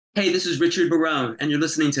Hey, this is Richard Barone, and you're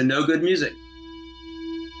listening to No Good Music.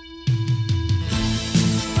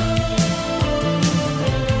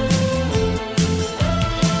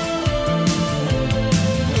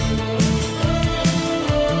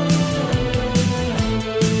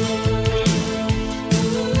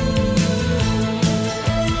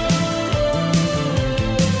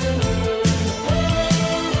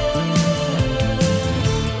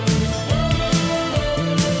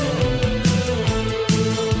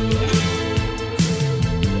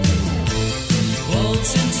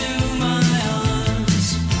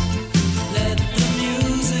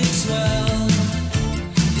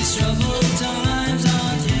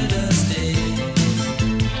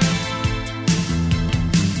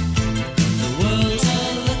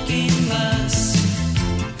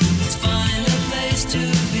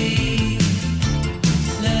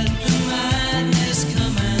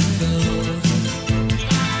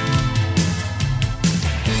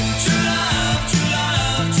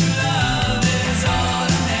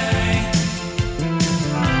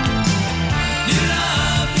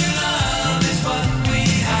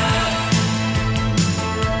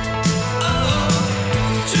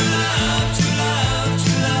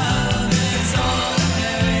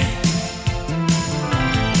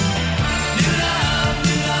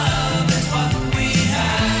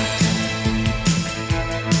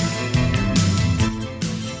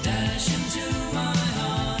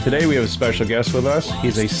 Today we have a special guest with us.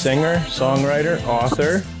 He's a singer, songwriter,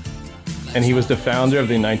 author, and he was the founder of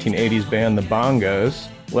the 1980s band The Bongos.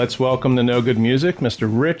 Let's welcome to No Good Music, Mr.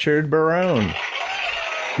 Richard Barone.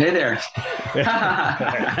 Hey there.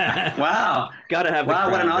 Wow. Gotta have the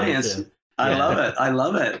wow, what an crowd audience. there, too. I love it. I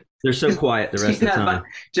love it. They're so quiet the rest of the time.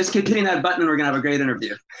 Just keep hitting that button and we're going to have a great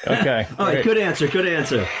interview. Okay. All right, good answer.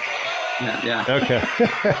 Yeah. Okay.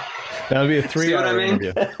 That'll be a 3-hour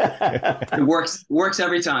interview. It works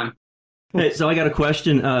every time. Hey, so I got a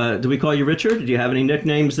question. Do we call you Richard? Do you have any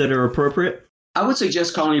nicknames that are appropriate? I would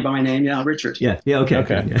suggest calling you by my name. Yeah, Richard. Yeah, okay.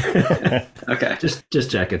 Okay. Okay.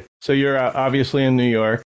 Just checking. So you're obviously in New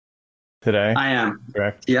York today. I am.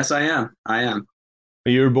 Correct. Yes, I am.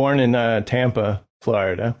 You were born in Tampa,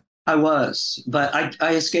 Florida. I was, but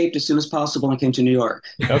I escaped as soon as possible and came to New York.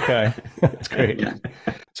 Okay. That's great. Yeah.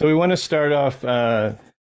 So we want to start off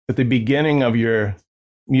at the beginning of your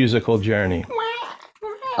musical journey.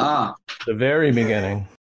 The very beginning.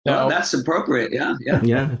 Well, that's appropriate.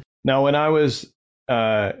 Yeah. Now, when I was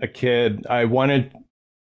a kid, I wanted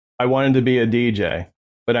to be a DJ,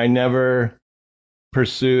 but I never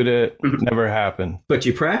pursued it. Never happened. But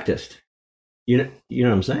you practiced. You know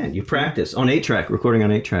what I'm saying? You practice on 8-track, recording on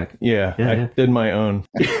 8-track. Yeah, I did my own.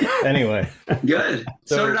 Anyway. Good.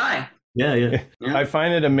 So did I. Yeah. I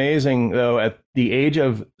find it amazing, though, at the age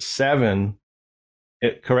of 7,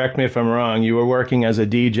 correct me if I'm wrong, you were working as a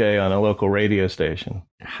DJ on a local radio station.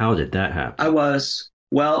 How did that happen? I was.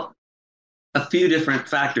 Well, a few different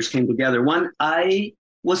factors came together. One, I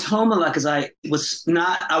was home a lot because I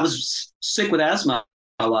was sick with asthma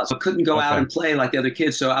a lot, so I couldn't go out and play like the other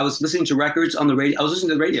kids. So I was listening to records on the radio. I was listening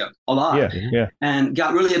to the radio a lot. Yeah. And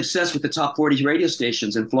got really obsessed with the top 40 radio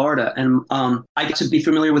stations in Florida. And I got to be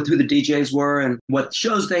familiar with who the DJs were and what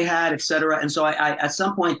shows they had, et cetera. And so I at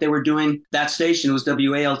some point they were doing that station. It was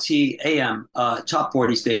WALT AM, top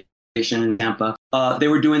 40 station in Tampa. They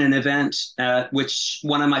were doing an event which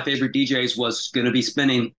one of my favorite DJs was going to be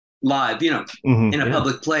spinning live, in a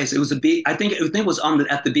public place. It was I think it was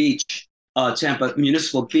at the beach. Tampa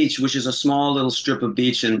Municipal Beach, which is a small little strip of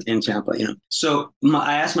beach in Tampa, So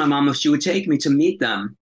I asked my mom if she would take me to meet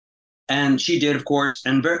them, and she did, of course.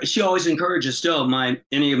 And she always encourages still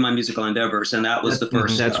any of my musical endeavors, and that was the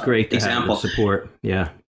first. That's great to example. Have the support.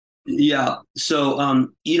 Yeah. Yeah. So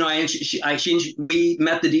we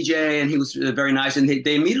met the DJ, and he was very nice, and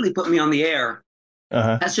they immediately put me on the air.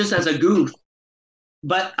 That's just as a goof.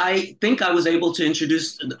 But I think I was able to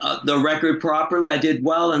introduce the record properly. I did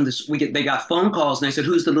well, and they got phone calls, and they said,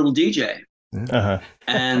 "Who's the little DJ?"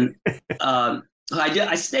 And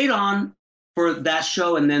I stayed on for that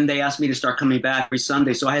show, and then they asked me to start coming back every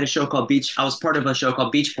Sunday. So I had a show called I was part of a show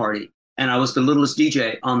called Beach Party, and I was the littlest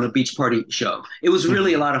DJ on the Beach Party show. It was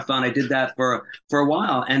really a lot of fun. I did that for a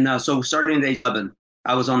while, and so starting in 87,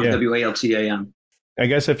 I was on the WALT AM. I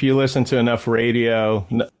guess if you listen to enough radio,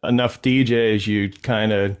 enough DJs, you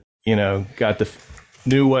kind of,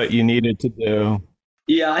 knew what you needed to do.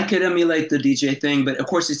 Yeah, I could emulate the DJ thing, but of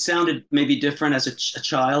course it sounded maybe different as a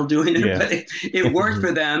child doing it, but it worked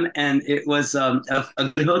for them, and it was a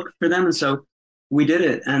good hook for them, and so we did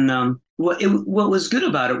it. And what was good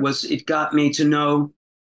about it was it got me to know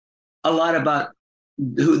a lot about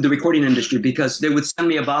the recording industry, because they would send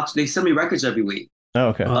me a box. They send me records every week. Oh,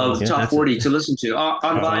 okay. of top 40 to listen to on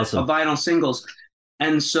awesome. vinyl singles.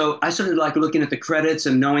 And so I started like looking at the credits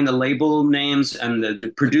and knowing the label names and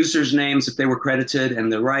the producers' names if they were credited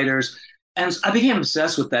and the writers. And I became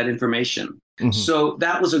obsessed with that information. Mm-hmm. So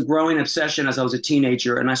that was a growing obsession as I was a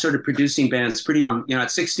teenager. And I started producing bands pretty young. You know,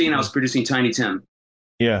 at 16, I was producing Tiny Tim.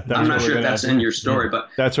 Yeah. I'm not sure if that's in your story, but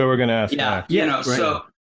that's what we're going to ask. Yeah. Next. You know, right. so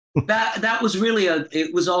that was really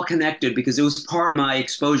it was all connected because it was part of my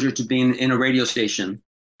exposure to being in a radio station,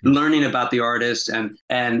 learning about the artists and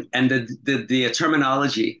the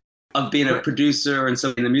terminology of being a producer and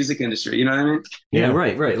so in the music industry. You know what I mean? Yeah,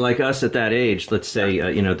 right. Like us at that age, let's say,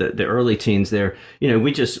 the early teens there, we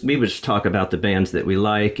would just talk about the bands that we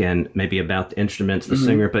like and maybe about the instruments, the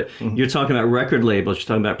singer. But you're talking about record labels, you're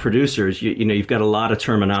talking about producers. You've got a lot of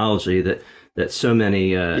terminology that so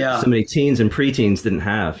many teens and preteens didn't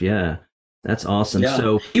have. Yeah. That's awesome. Yeah.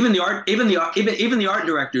 So even the art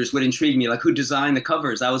directors would intrigue me, like who designed the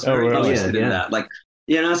covers. I was very interested in that. Like,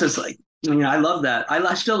 so it's like, I love that.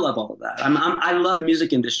 I still love all of that. I love the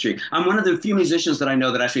music industry. I'm one of the few musicians that I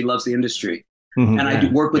know that actually loves the industry. And I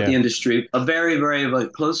do work with the industry very, very, very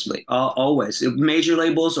closely, always. Major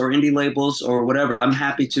labels or indie labels or whatever. I'm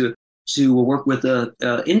happy to work with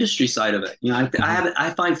the industry side of it.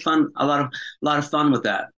 I find a lot of fun with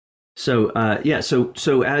that. So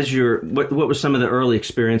so as what were some of the early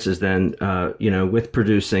experiences then with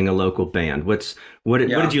producing a local band? What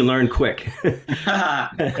did you learn quick? Well,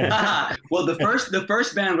 the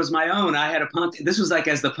first band was my own. I had a punk. This was like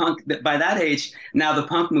by that age. Now the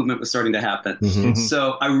punk movement was starting to happen.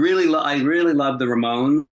 So I really loved the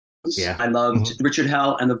Ramones. Yeah. I loved Richard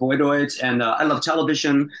Hell and the Voidoids, and I loved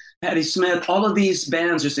Television, Patti Smith. All of these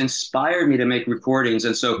bands just inspired me to make recordings.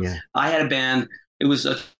 And so I had a band. It was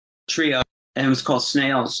a trio, and it was called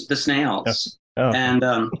the Snails.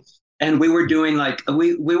 And we were doing like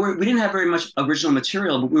we didn't have very much original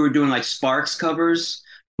material, but we were doing like Sparks covers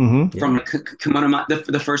from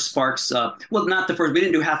the first Sparks. Well, not the first. We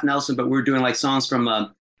didn't do Half Nelson, but we were doing like songs from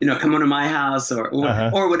Come On to My House or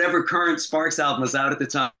whatever current Sparks album was out at the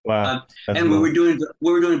time. Wow. And cool. we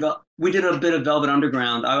did a bit of Velvet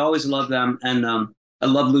Underground. I always loved them, and I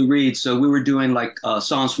love Lou Reed, so we were doing like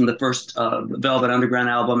songs from the first Velvet Underground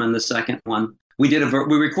album and the second one. We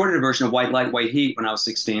recorded a version of White Light, White Heat when I was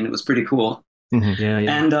 16. It was pretty cool.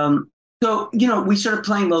 And so we started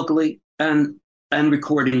playing locally and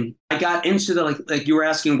recording. I got into the like you were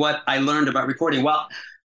asking what I learned about recording. Well,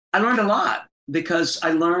 I learned a lot because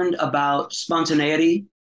I learned about spontaneity,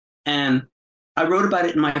 and I wrote about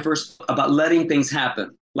it in my first about letting things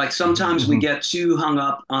happen. Like sometimes we get too hung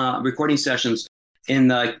up on recording sessions in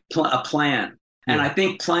a plan. And I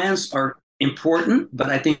think plans are important, but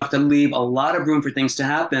I think you have to leave a lot of room for things to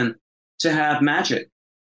happen to have magic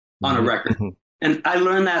on a record. And I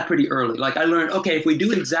learned that pretty early. Like I learned, okay, if we do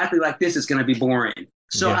it exactly like this, it's going to be boring.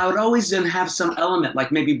 So I would always then have some element,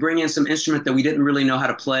 like maybe bring in some instrument that we didn't really know how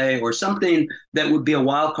to play or something that would be a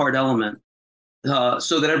wild card element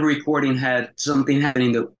so that every recording had something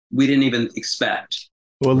happening that we didn't even expect.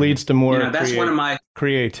 Well, it leads to more that's one of my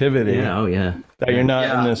creativity. Yeah. That you're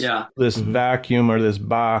not in this vacuum or this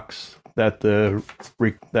box that the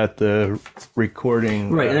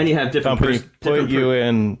recording and then you have company put you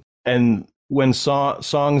in. And when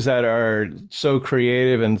songs that are so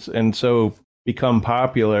creative and so become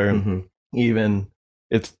popular, even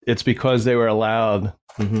it's because they were allowed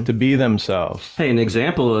to be themselves. Hey, an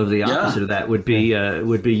example of the opposite of that would be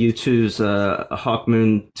U2's Hawk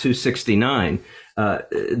Moon 269.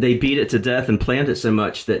 They beat it to death and planned it so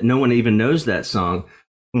much that no one even knows that song.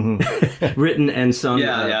 Written and sung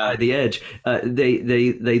by The Edge.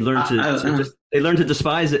 They learned to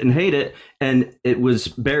despise it and hate it, and it was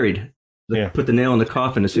buried. Put the nail in the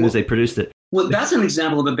coffin as soon as they produced it. Well, that's an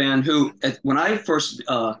example of a band who, when I first,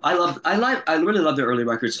 I really loved their early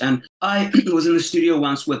records, and I was in the studio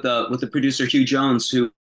once with the producer Hugh Jones,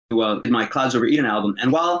 who did my Clouds Over Eden album,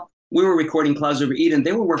 and while we were recording Clouds Over Eden,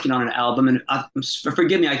 they were working on an album, and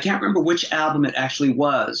forgive me, I can't remember which album it actually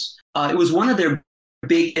was. It was one of their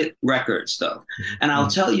big hit records, though, and I'll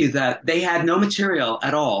tell you that they had no material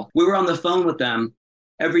at all. We were on the phone with them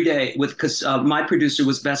every day because my producer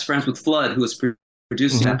was best friends with Flood, who was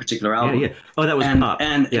producing that particular album. Oh, that was Pop.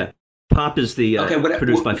 Pop is the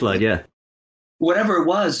produced by Flood. Yeah. Whatever it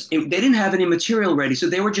was, they didn't have any material ready, so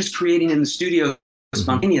they were just creating in the studio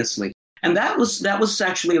spontaneously. And that was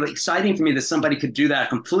actually exciting for me that somebody could do that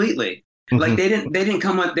completely. Like they didn't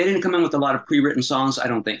come in with a lot of pre-written songs, I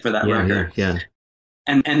don't think, for that record.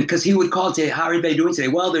 And because he would call and say, "How are they doing today?"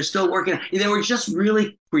 Well, they're still working. They were just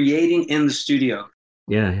really creating in the studio.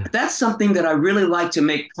 Yeah. That's something that I really like to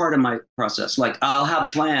make part of my process. Like I'll have a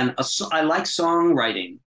plan. I like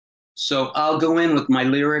songwriting. So I'll go in with my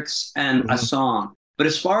lyrics and a song. But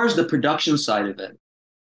as far as the production side of it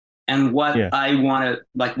and what I want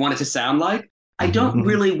it to sound like, I don't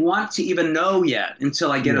really want to even know yet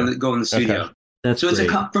until I go in the studio. Okay. That's so great.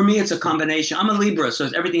 For me, it's a combination. I'm a Libra, so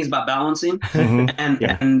everything's about balancing.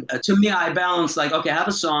 And to me, I balance like, okay, I have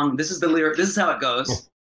a song. This is the lyric. This is how it goes.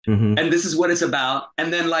 And this is what it's about.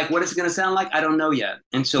 And then like what it's going to sound like, I don't know yet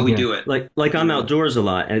until we do it. Like I'm outdoors a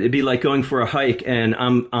lot, and it'd be like going for a hike, and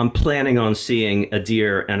I'm planning on seeing a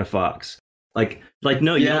deer and a fox. Like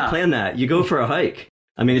no, you don't plan that. You go for a hike.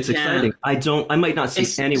 I mean, it's exciting. I might not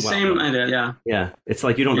see any wildlife. Same idea, yeah. It's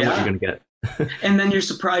like you don't know what you're going to get. And then you're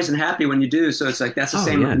surprised and happy when you do. So it's like that's the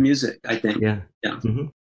same with music, I think. Yeah.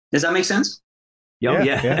 Does that make sense?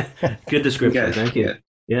 Yeah. Good description. Okay. Thank you.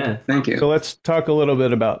 Yeah. Thank you. So let's talk a little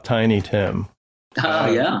bit about Tiny Tim.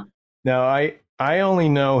 Yeah. Now, I only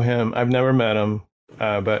know him. I've never met him,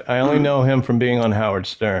 but I only know him from being on Howard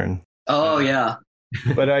Stern. Oh, yeah.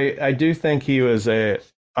 But I do think he was a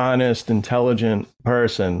honest, intelligent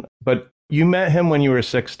person. But you met him when you were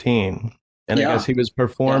 16, and I guess he was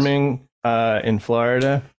performing in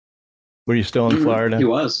Florida. Were you still in Florida? He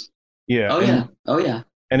was. Yeah. Oh, yeah.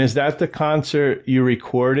 And is that the concert you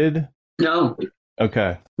recorded? No.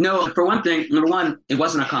 Okay. No, for one thing, number one, it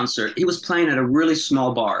wasn't a concert. He was playing at a really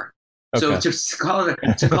small bar. Okay. So to call it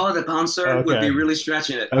a concert would be really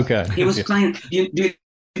stretching it. Okay. He was playing. You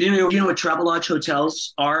know what Travel Lodge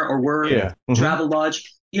hotels are or were? Yeah. Travel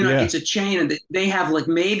Lodge. It's a chain, and they have like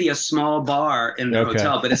maybe a small bar in the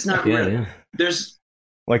hotel, but it's not really. Yeah. There's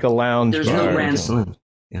like a lounge. There's bar no grand.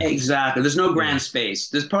 Exactly. There's no grand space.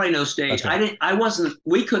 There's probably no stage. Okay.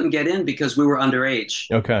 We couldn't get in because we were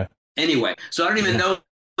underage. Okay. Anyway, so I don't even know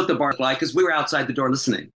what the bar was like because we were outside the door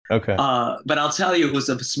listening. Okay. But I'll tell you, it was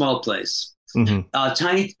a small place.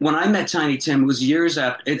 Mm-hmm. When I met Tiny Tim, it was years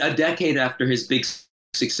after, a decade after his big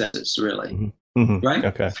successes, really. Mm-hmm. Right?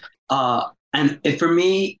 Okay. And for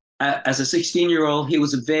me, as a 16-year-old, he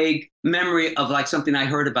was a vague memory of like something I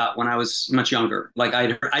heard about when I was much younger. Like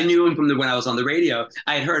I knew him when I was on the radio.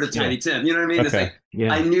 I had heard of Tiny Tim. You know what I mean? Okay. It's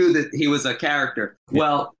like I knew that he was a character. Yeah.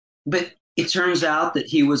 Well, but it turns out that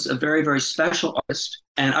he was a very, very special artist.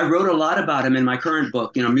 And I wrote a lot about him in my current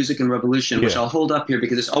book, Music and Revolution, which I'll hold up here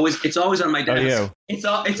because it's always on my desk.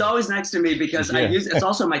 It's always next to me because it's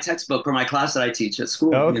also my textbook for my class that I teach at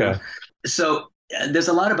school. Oh, okay. So there's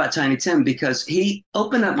a lot about Tiny Tim because he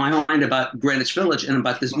opened up my mind about Greenwich Village and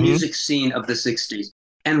about this music scene of the 60s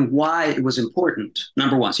and why it was important.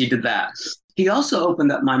 Number one, so he did that. He also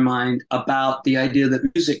opened up my mind about the idea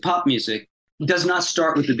that pop music, does not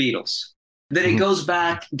start with the Beatles. That it goes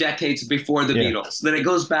back decades before the Beatles, that it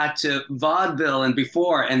goes back to vaudeville and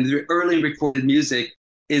before, and the early recorded music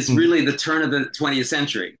is really the turn of the 20th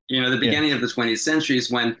century. The beginning of the 20th century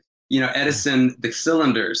is when, Edison, the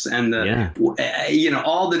cylinders and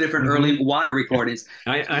all the different early water recordings.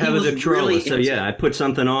 I have a Victrola, so I put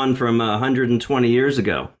something on from 120 years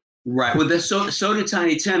ago. Right. Well, so did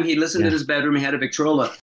Tiny Tim. He listened in his bedroom. He had a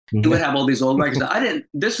Victrola. He would have all these old records.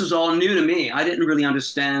 This was all new to me. I didn't really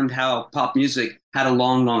understand how pop music had a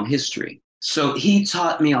long, long history. So he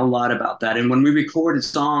taught me a lot about that. And when we recorded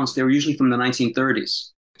songs, they were usually from the 1930s.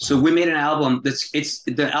 So we made an album it's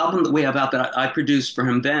the album that we have out that I produced for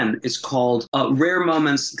him then. It's called Rare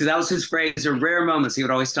Moments, because that was his phrase. These are rare moments. He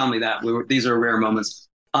would always tell me that. These are rare moments.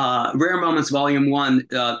 Rare Moments, Volume 1,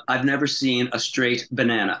 I've never seen a straight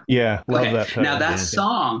banana. Yeah, love that title. Now that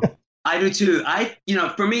song... I do too.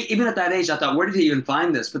 For me, even at that age, I thought, where did he even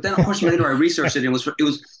find this? But then, of course, later I researched it. It was from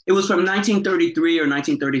 1933 or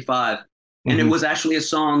 1935, and it was actually a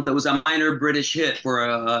song that was a minor British hit for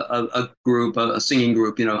a group, a singing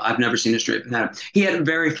group. I've never seen a straight banana. He had a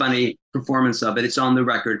very funny performance of it. It's on the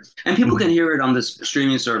record, and people can hear it on the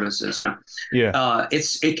streaming services. Yeah,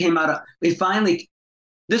 it came out. It finally.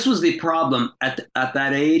 This was the problem at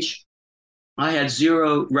that age. I had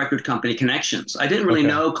zero record company connections. I didn't really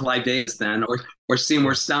know Clive Davis then or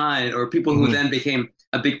Seymour Stein or people who then became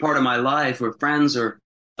a big part of my life or friends or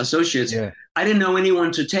associates. Yeah. I didn't know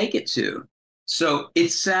anyone to take it to. So it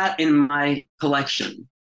sat in my collection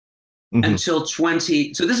until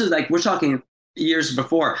 20. So this is like, we're talking years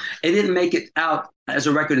before. It didn't make it out as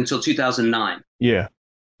a record until 2009. Yeah.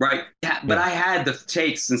 Right. Yeah, but I had the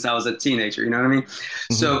tapes since I was a teenager. You know what I mean?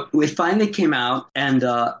 So it finally came out, and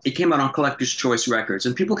it came out on Collector's Choice Records,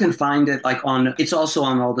 and people can find it it's also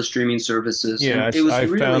on all the streaming services. Yeah, I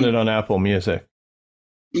found it on Apple Music.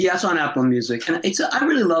 Yeah, it's on Apple Music, and I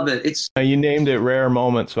really love it. You named it Rare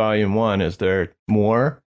Moments Volume 1. Is there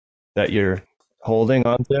more that you're holding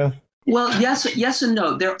on to? Well, yes and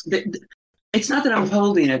no. It's not that I'm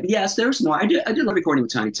holding it. Yes, there's more. I did love recording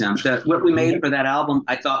with Tiny Tim. What we made for that album,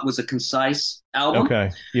 I thought was a concise album.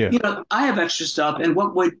 Okay, yeah. I have extra stuff, and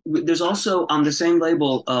there's also on the same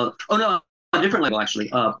label. A different label actually.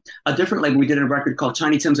 A different label. We did a record called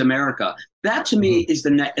Tiny Tim's America. That to me is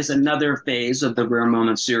another phase of the Rare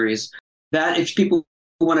Moments series. That if people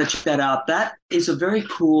want to check that out, that is a very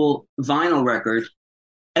cool vinyl record.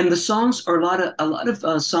 And the songs are a lot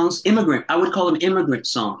of songs, I would call them immigrant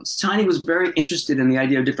songs. Tiny was very interested in the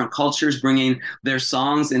idea of different cultures bringing their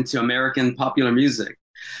songs into American popular music.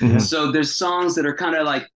 Mm-hmm. So there's songs that are kind of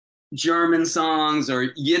like German songs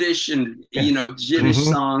or Yiddish and Yiddish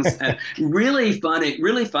songs, and really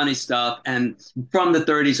funny stuff. And from the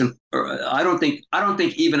 30s and I don't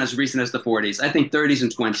think even as recent as the 40s. I think 30s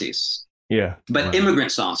and 20s. Yeah. But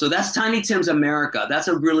immigrant songs. So that's Tiny Tim's America. That's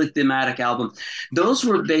a really thematic album. Those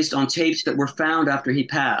were based on tapes that were found after he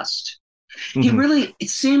passed. Mm-hmm. It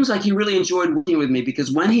seems like he really enjoyed working with me,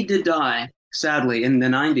 because when he did die, sadly, in the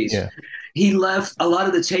 90s, he left a lot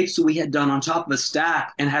of the tapes that we had done on top of a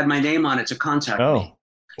stack and had my name on it to contact me.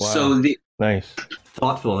 Wow. So nice.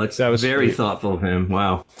 Thoughtful. That was very sweet. Thoughtful of him.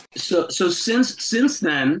 Wow. So since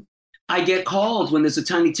then, I get called when there's a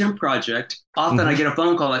Tiny Tim project. Often I get a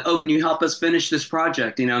phone call like, "Oh, can you help us finish this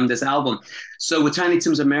project, this album?" So with Tiny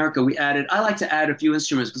Tim's America, I like to add a few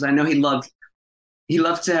instruments because I know he loved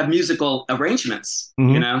to have musical arrangements,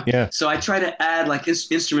 Yeah. So I try to add like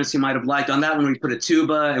instruments he might have liked. On that one, we put a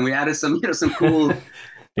tuba and we added some cool.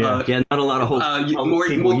 Not a lot of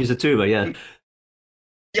people use a tuba. Yeah.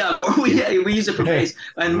 Yeah, we use it for bass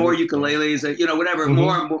and more ukuleles, whatever.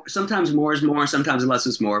 More. Sometimes more is more, sometimes less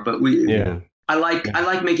is more. But I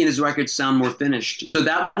like making his records sound more finished. So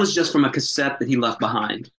that was just from a cassette that he left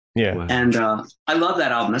behind. Yeah, wow. And I love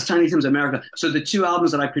that album. That's Tiny Tim's America. So the two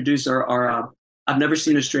albums that I produce are I've Never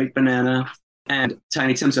Seen a Straight Banana and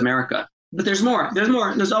Tiny Tim's America. But there's more.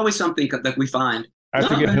 There's always something that we find. I have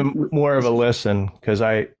to give him more of a listen, because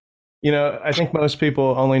I think most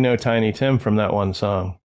people only know Tiny Tim from that one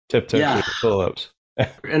song. Tiptoe Through the Tulips.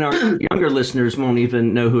 And our younger listeners won't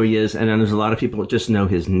even know who he is, and then there's a lot of people that just know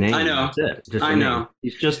his name. I know. That's it. I know.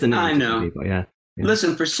 He's just a name. I know. People. Yeah.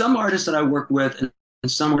 Listen, for some artists that I work with and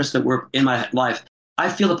some artists that work in my life, I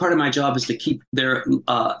feel a part of my job is to keep their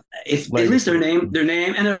at least their name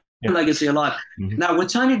and their legacy alive. Mm-hmm. Now,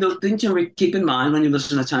 with Tiny, the thing to keep in mind when you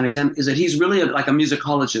listen to Tiny Tim is that he's really like a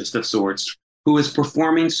musicologist of sorts, who is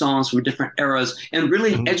performing songs from different eras and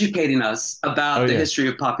really educating us about the history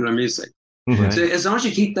of popular music. Mm-hmm. So as long as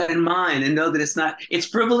you keep that in mind and know that it's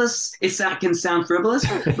frivolous, can sound frivolous,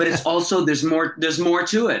 but it's also, there's more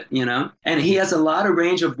to it, And he has a lot of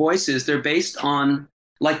range of voices. They're based on,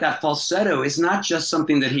 like, that falsetto is not just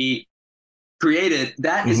something that he created.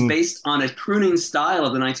 That is based on a crooning style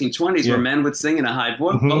of the 1920s where men would sing in a high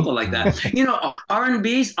vocal like that.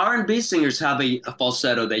 R&B singers have a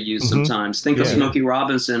falsetto they use sometimes. Think of Smokey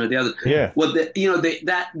Robinson or the other. Yeah. Well,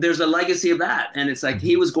 there's a legacy of that, and it's like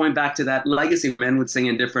he was going back to that legacy. Men would sing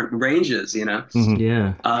in different ranges,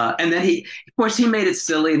 Yeah. And then he made it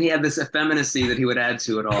silly, and he had this effeminacy that he would add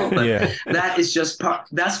to it all. But that is just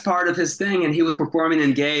that's part of his thing, and he was performing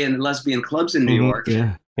in gay and lesbian clubs in New York.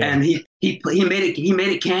 Yeah. Yeah. And he made it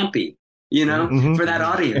campy, for that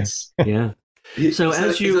audience. Yeah. It's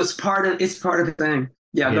part of the thing.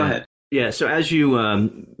 Yeah. Go ahead. Yeah. So as you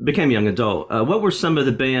became a young adult, what were some of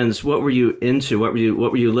the bands? What were you into? What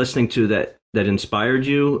were you listening to that inspired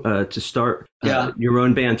you to start your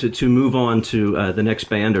own band, to move on to the next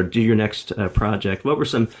band or do your next project? What were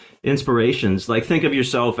some inspirations? Like, think of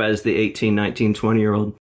yourself as the 18, 19,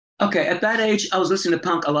 20-year-old. Okay. At that age, I was listening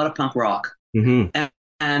to a lot of punk rock. Mm-hmm.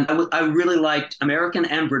 And I really liked American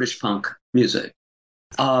and British punk music.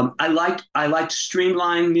 I liked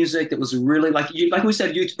streamlined music that was really like we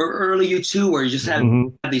said, early U2, where you just had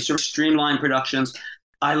these sort of streamlined productions.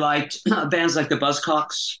 I liked bands like the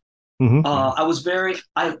Buzzcocks. Mm-hmm. I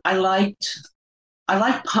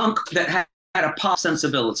liked punk that had a pop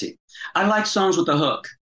sensibility. I liked songs with a hook.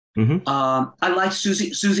 Mm-hmm. I liked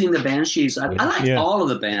Susie and the Banshees. I liked all of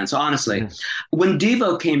the bands, honestly. Yeah. When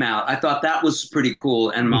Devo came out, I thought that was pretty cool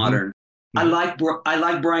and modern. Mm-hmm. I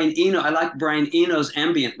like Brian Eno. I like Brian Eno's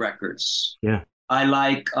ambient records. Yeah. I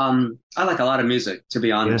like a lot of music, to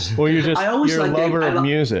be honest. Yeah. Well, you're a lover of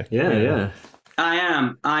music. Yeah. I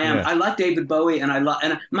am. Yeah. I like David Bowie, and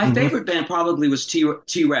my favorite band probably was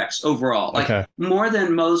T-Rex overall. Like more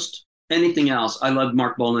than most anything else, I loved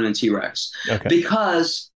Mark Bolan and T-Rex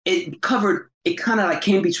because it covered it kind of like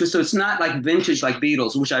came between. So it's not like vintage like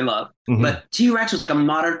Beatles, which I love, but T-Rex was like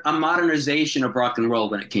a modernization of rock and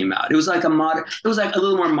roll when it came out. It was like it was like a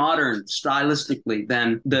little more modern stylistically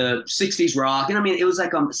than the '60s rock. And I mean, it was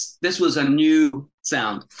like this was a new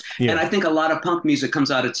sound. Yeah. And I think a lot of punk music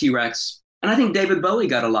comes out of T-Rex. And I think David Bowie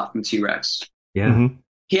got a lot from T-Rex. Yeah.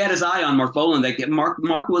 He had his eye on Mark Bolan.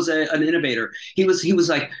 Mark was an innovator. He was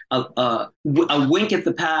like a wink at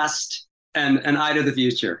the past and an eye to the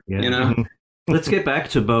future. Yeah. You know. Let's get back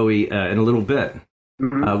to Bowie in a little bit.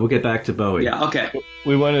 We'll get back to Bowie. Yeah. Okay.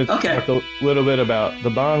 We want to talk a little bit about the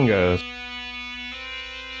Bongos.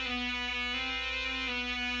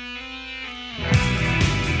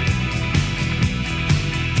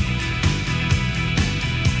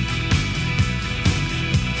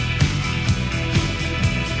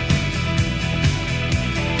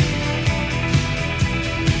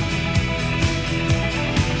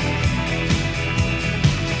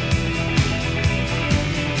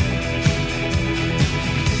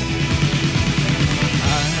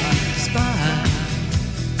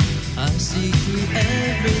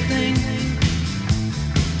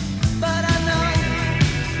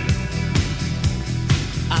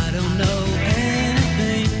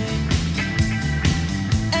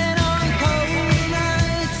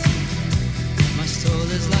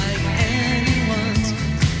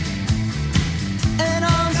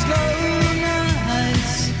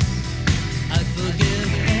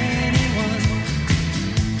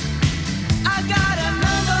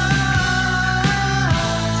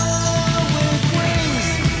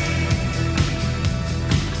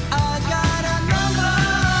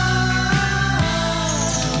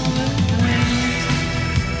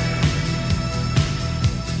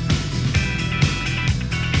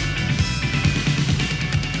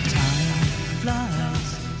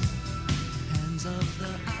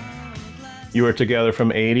 You were together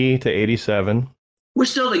from 80 to 87. We're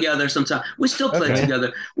still together sometimes. We still play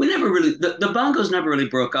together. We never really, the Bongos never really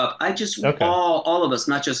broke up. All of us,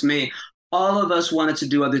 not just me, all of us wanted to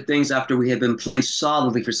do other things after we had been playing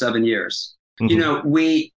solidly for 7 years. You know,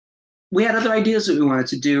 we had other ideas that we wanted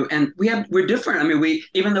to do, and we're different. I mean,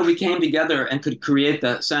 even though we came together and could create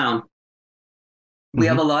that sound, we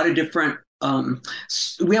have a lot of different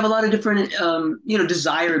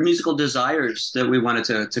musical desires that we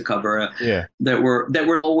wanted to cover. That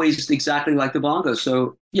were always exactly like the Bongos.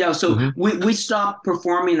 So we stopped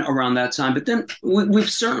performing around that time, but then we've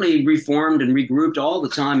certainly reformed and regrouped all the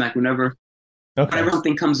time. Like whenever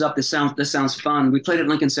something comes up, this sounds fun. We played at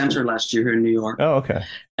Lincoln Center last year here in New York. Oh, okay.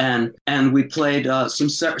 And we played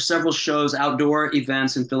several shows, outdoor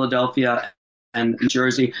events in Philadelphia and New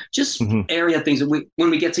Jersey, just area things. When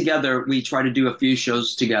we get together, we try to do a few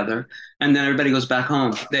shows together, and then everybody goes back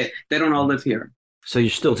home. They don't all live here. So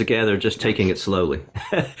you're still together, just taking it slowly,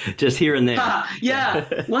 just here and there. Yeah,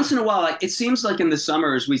 once in a while. Like it seems like in the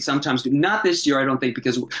summers we sometimes do. Not this year, I don't think,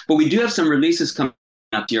 but we do have some releases coming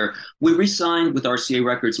up here. We re-signed with RCA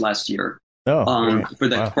Records last year for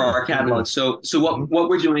our catalog. So what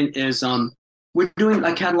we're doing is we're doing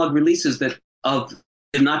like catalog releases that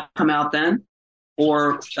did not come out then.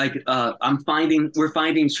 Or like we're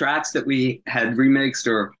finding tracks that we had remixed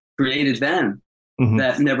or created then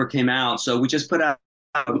that never came out. So we just put out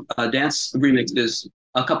a dance remixes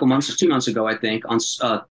a couple months, 2 months ago, I think. Comes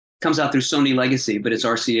out through Sony Legacy, but it's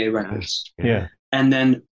RCA Records. Yeah. And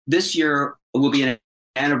then this year will be an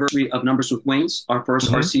anniversary of Numbers with Wings, our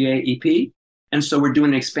first RCA EP. And so we're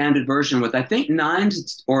doing an expanded version with I think 9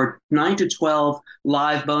 to 12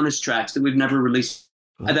 live bonus tracks that we've never released.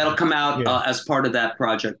 That'll come out as part of that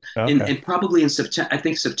project. And probably in September. I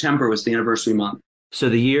think September was the anniversary month. So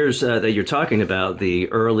the years that you're talking about, the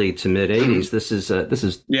early to mid 80s, this is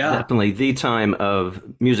definitely the time of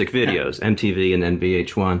music videos, MTV and then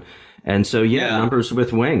VH1. And so, Numbers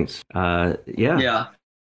with Wings. Yeah.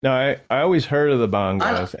 No, I always heard of the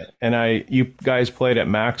Bongos, and you guys played at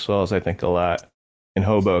Maxwell's, I think, a lot in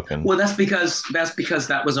Hoboken. Well, that's because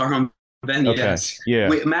that was our home venue. Okay. Yes. Yeah.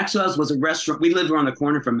 Maxwell's was a restaurant. We lived around the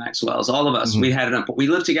corner from Maxwell's. All of us. We had it up. We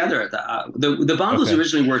lived together at the Bongos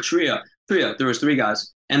originally were a trio. There was 3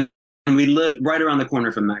 guys, and we lived right around the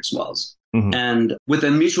corner from Maxwell's. And with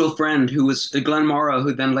a mutual friend who was Glenn Morrow,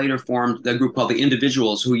 who then later formed a group called The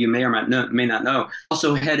Individuals, who you may or may not know,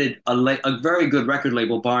 also headed a very good record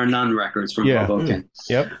label, Bar None Records from Hoboken.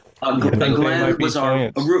 Yep. Glenn was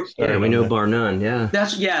our yeah, we know Bar None. Yeah,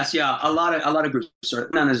 that's a lot of groups.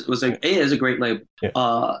 None is a great label.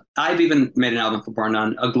 Yeah. I've even made an album for Bar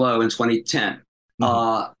None, Aglow, in 2010.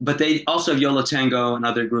 But they also have Yola Tango and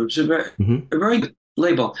other groups. A very good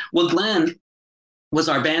label. Well, Glenn was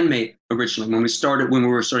our bandmate originally when we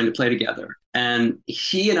were starting to play together. And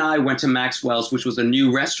he and I went to Maxwell's, which was a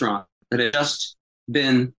new restaurant that had just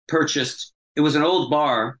been purchased. It was an old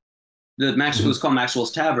bar. It was called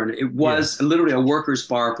Maxwell's Tavern. It was literally a workers'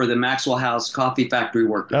 bar for the Maxwell House coffee factory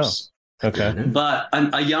workers. Oh, okay. But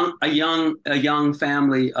a young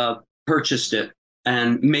family purchased it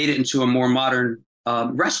and made it into a more modern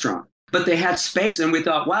restaurant. But they had space, and we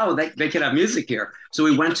thought, wow, they could have music here. So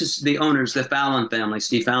we went to the owners, the Fallon family,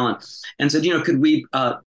 Steve Fallon, and said, could we?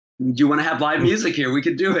 Do you want to have live music here? We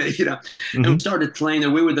could do it, And we started playing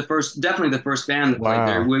there. We were definitely the first band that played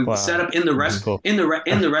there. We set up in the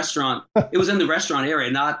in the restaurant. It was in the restaurant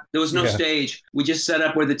area. There was no stage. We just set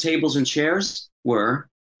up where the tables and chairs were.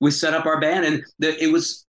 We set up our band, and it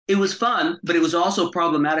was fun, but it was also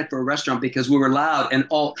problematic for a restaurant because we were loud, and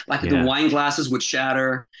the wine glasses would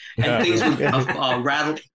shatter and things would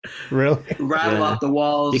rattle. Really? Rattle off the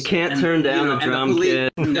walls. You can't turn down the drum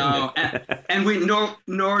kit. No, and we nor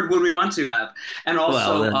would we want to have. And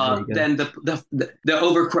also, then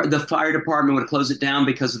the fire department would close it down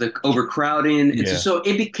because of the overcrowding. Yeah. So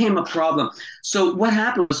it became a problem. So what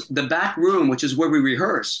happened was the back room, which is where we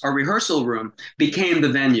rehearse, our rehearsal room, became the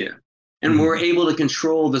venue. And we were able to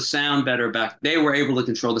control the sound better They were able to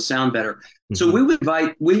control the sound better. So we were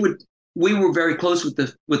very close with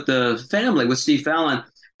the family, with Steve Fallon.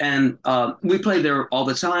 And we played there all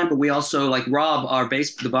the time, but we also, like Rob,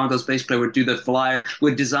 the Bongos bass player,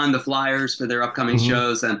 would design the flyers for their upcoming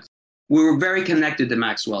shows. And we were very connected to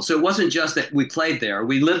Maxwell. So it wasn't just that we played there,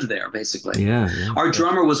 we lived there, basically. Yeah. Our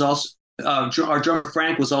drummer was also, our drummer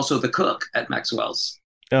Frank was also the cook at Maxwell's.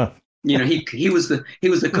 Yeah. He was the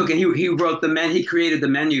cook, and he wrote he created the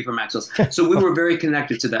menu for Maxwell's. So we were very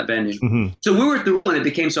connected to that venue. So we were through when it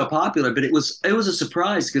became so popular, but it was a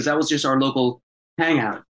surprise because that was just our local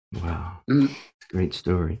hangout. Wow. Great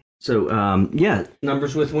story. So,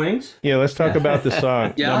 Numbers with Wings? Yeah, let's talk about the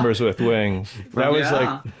song, Numbers with Wings. That was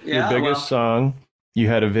your biggest song. You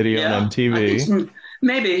had a video on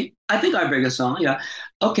MTV. I think our biggest song, yeah.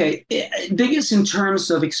 Okay, biggest in terms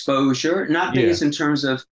of exposure, not biggest in terms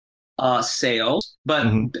of sales, but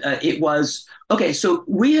it was, okay, so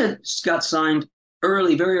we had got signed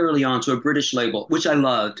very early on to a British label, which I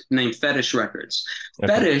loved, named Fetish Records.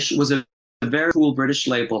 Okay. Fetish was a very cool British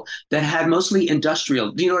label that had mostly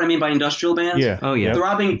industrial. Do you know what I mean by industrial bands? Yeah. Oh, yeah.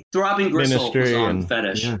 Throbbing Gristle was on and,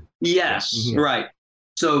 Fetish. Yeah. Yes, right.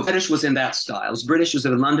 So Fetish was in that style. It was British. It was a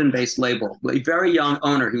London-based label. A very young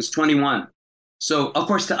owner who was 21. So, of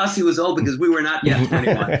course, to us, he was old because we were not yet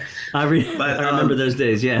 21. I remember those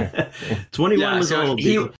days, 21 was old.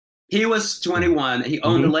 He was 21. He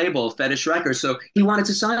owned a label, Fetish Records. So he wanted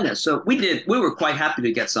to sign us. So we did. We were quite happy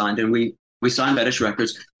to get signed, and we signed Fetish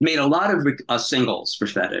Records, made a lot of singles for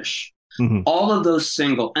Fetish. All of those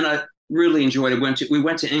singles, and I really enjoyed it. We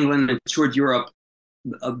went to England and toured Europe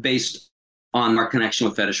based on our connection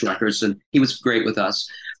with Fetish Records, and he was great with us.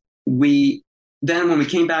 Then when we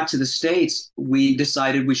came back to the States, we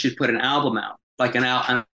decided we should put an album out, like an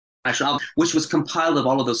actual album, which was compiled of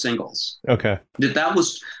all of those singles. Okay. That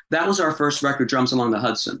was our first record, Drums Along the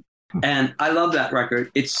Hudson. And I love that record.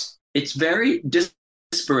 It's very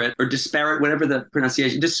disparate, whatever the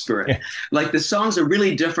pronunciation, disparate. Yeah. Like the songs are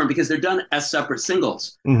really different because they're done as separate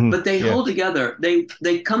singles, but they hold together.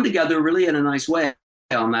 They come together really in a nice way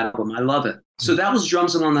on that album. I love it. So that was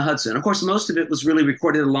Drums Along the Hudson. Of course, most of it was really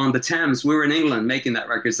recorded along the Thames. We were in England making that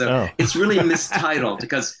record, so it's really mistitled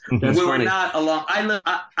because we were not along. I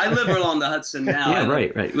live along the Hudson now. Yeah,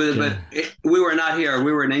 right. But we were not here.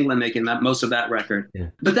 We were in England making most of that record. Yeah.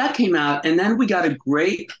 But that came out, and then we got a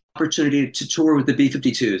great opportunity to tour with the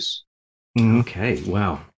B-52s. Okay,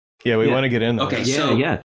 wow. Yeah, we want to get in there. Okay,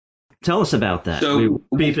 yeah. Tell us about that. So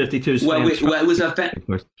B-52s. Well, it was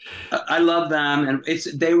I love them, and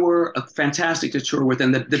they were fantastic to tour with,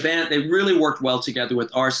 and the band, they really worked well together with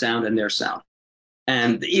our sound and their sound,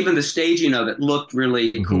 and even the staging of it looked really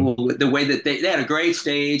cool. The way that they had a great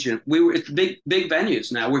stage, and it's big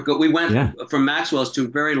venues. Now we went from Maxwell's to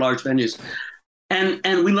very large venues.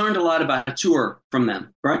 And we learned a lot about a tour from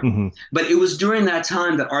them, right? But it was during that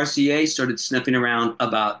time that RCA started sniffing around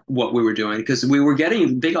about what we were doing because we were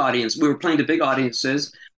getting big audience. We were playing to big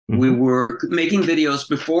audiences. We were making videos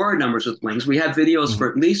before Numbers with Wings. We had videos for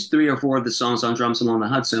at least 3 or 4 of the songs on Drums Along the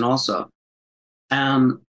Hudson also.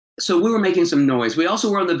 So we were making some noise. We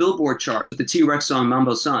also were on the Billboard chart with the T-Rex song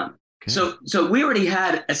Mambo Sun. Okay. So we already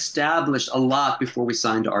had established a lot before we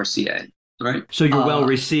signed to RCA. Right. So you're well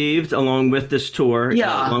received along with this tour,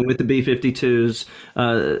 along with the B-52s,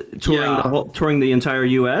 touring the entire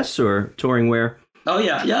U.S. or touring where? Oh,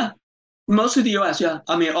 yeah. Mostly the U.S., yeah.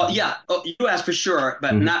 I mean, U.S. for sure,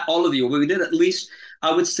 but not all of the U.S. We did at least,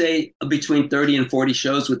 I would say, between 30 and 40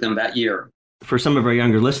 shows with them that year. For some of our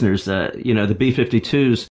younger listeners, the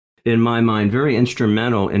B-52s, in my mind, very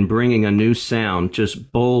instrumental in bringing a new sound,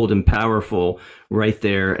 just bold and powerful right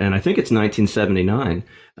there. And I think it's 1979,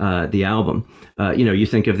 the album. You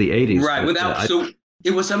think of the 80s. Right. But, so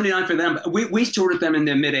it was 79 for them. We toured with them in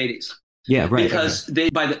the mid-80s. Yeah, right. Because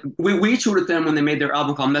we toured with them when they made their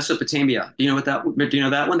album called Mesopotamia. Do you know that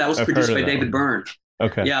one? That was produced by David Byrne.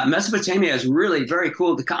 Okay. Yeah, Mesopotamia is really very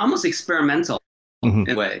cool, almost experimental in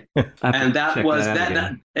a way. And that was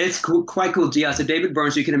that. It's cool, quite cool. Yeah, so David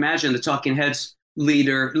Byrne. So you can imagine the Talking Heads lead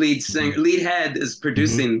head is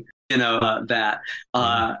producing. That.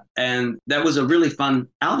 And that was a really fun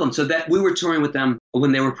album. So that we were touring with them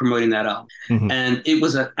when they were promoting that album, and it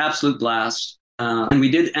was an absolute blast. And we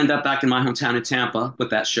did end up back in my hometown in Tampa with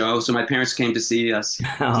that show. So my parents came to see us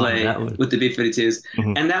play with the B-52s.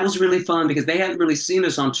 And that was really fun because they hadn't really seen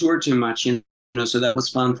us on tour too much, so that was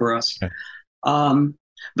fun for us. Okay.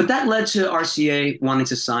 But that led to RCA wanting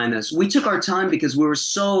to sign us. We took our time because we were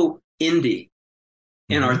so indie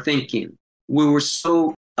in our thinking. We were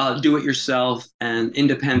so do-it-yourself and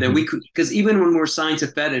independent. We could, because even when we were signed to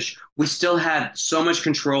Fetish, we still had so much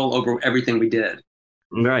control over everything we did.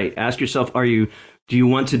 Right. Ask yourself, do you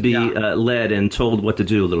want to be led and told what to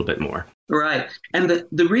do a little bit more? Right. And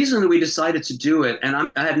the reason that we decided to do it, and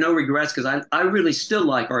I had no regrets because I really still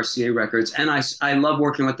like RCA Records, and I love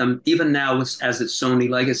working with them even now as it's Sony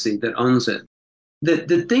Legacy that owns it.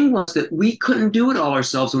 The thing was that we couldn't do it all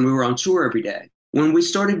ourselves when we were on tour every day. When we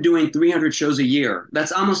started doing 300 shows a year,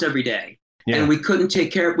 that's almost every day. Yeah. And we couldn't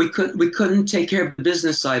take care of the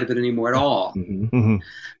business side of it anymore at all.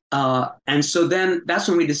 And so then that's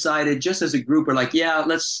when we decided, just as a group, we're like, yeah,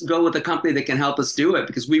 let's go with a company that can help us do it,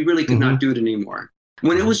 because we really could not do it anymore.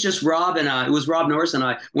 When it was just Rob and I, it was Rob Norris and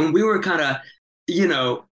I, when we were kind of,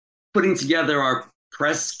 putting together our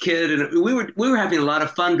press kit, and we were having a lot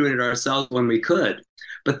of fun doing it ourselves when we could.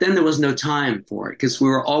 But then there was no time for it because we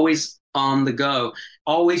were always on the go,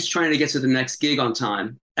 always trying to get to the next gig on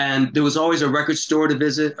time. And there was always a record store to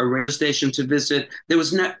visit, a radio station to visit. There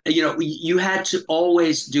was no, you had to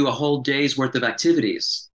always do a whole day's worth of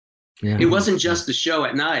activities. Yeah. It wasn't just the show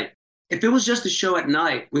at night. If it was just the show at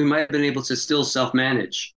night, we might have been able to still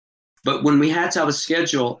self-manage. But when we had to have a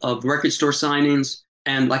schedule of record store signings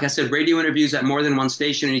and, like I said, radio interviews at more than one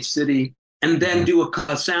station in each city, and then do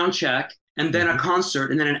a sound check, and then a concert,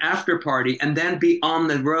 and then an after party, and then be on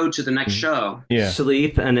the road to the next show. Yeah.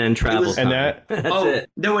 Sleep and then travel.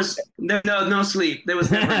 There was no sleep. There was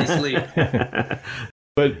never any sleep.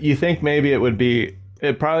 But you think maybe it would be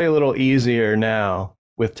probably a little easier now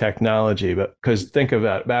with technology, but because think of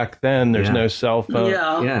that, back then there's no cell phone.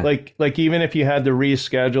 Yeah. Like even if you had to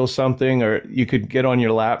reschedule something, or you could get on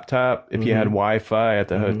your laptop if you had Wi-Fi at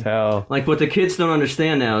the hotel. Like what the kids don't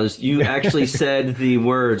understand now is you actually said the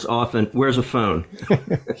words often, "Where's a phone?"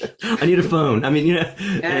 I need a phone. I mean,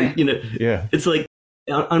 it's like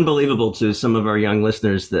unbelievable to some of our young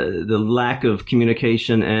listeners, the lack of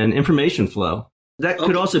communication and information flow. That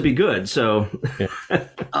could also be good. So,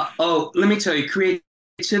 let me tell you,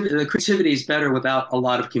 creativity is better without a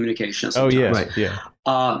lot of communication sometimes. Oh, yeah. Right. Yeah.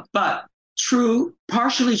 But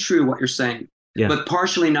partially true what you're saying, but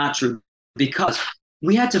partially not true, because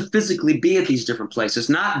we had to physically be at these different places,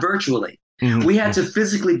 not virtually. We had to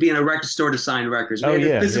physically be in a record store to sign records. We had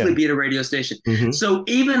to physically be at a radio station. So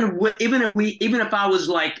even if I was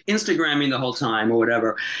like Instagramming the whole time or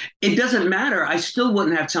whatever, it doesn't matter. I still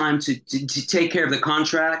wouldn't have time to take care of the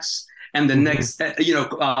contracts and the next,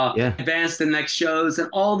 advance the next shows and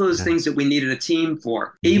all those things that we needed a team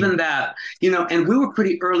for. Even that, and we were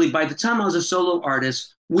pretty early. By the time I was a solo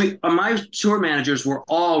artist, my tour managers were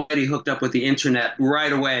already hooked up with the internet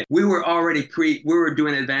right away. We were already we were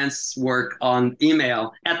doing advanced work on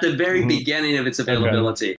email at the very beginning of its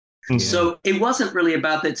availability. So it wasn't really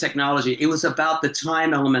about the technology. It was about the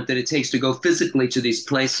time element that it takes to go physically to these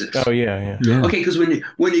places. Oh yeah. Okay, because when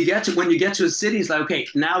you get to a city, it's like, okay,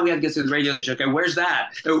 now we have to get to the radio station. Okay, where's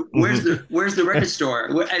that? Where's the record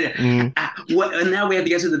store? And now we have to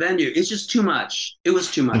get to the venue. It's just too much. It was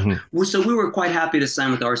too much. So we were quite happy to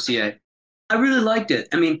sign with RCA. I really liked it.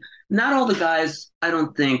 I mean, not all the guys, I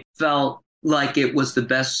don't think, felt like it was the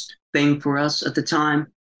best thing for us at the time.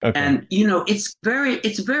 Okay. And, it's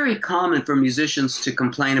very common for musicians to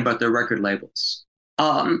complain about their record labels.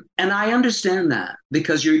 And I understand that,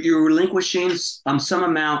 because you're relinquishing some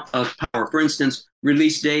amount of power. For instance,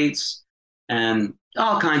 release dates and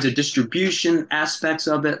all kinds of distribution aspects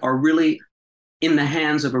of it are really in the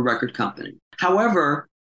hands of a record company. However,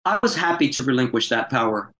 I was happy to relinquish that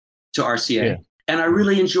power to RCA. Yeah. And I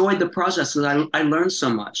really enjoyed the process because I learned so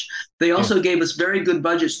much. They also gave us very good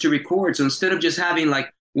budgets to record. So instead of just having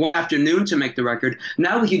like one afternoon to make the record,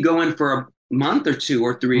 now we could go in for a month or 2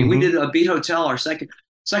 or 3. We did a Beat Hotel, our second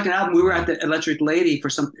album. We were at the Electric Lady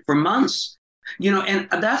for months, and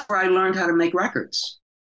that's where I learned how to make records.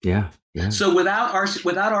 Yeah. Yeah. So without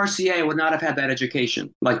RCA, I would not have had that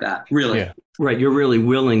education like that, really. Yeah. Right. You're really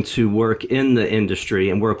willing to work in the industry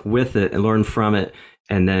and work with it and learn from it.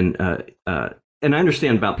 And then, and I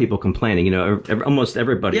understand about people complaining, almost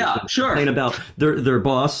everybody complain about their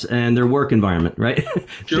boss and their work environment, right?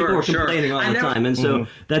 People are complaining all the time. And so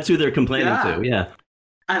that's who they're complaining to. Yeah.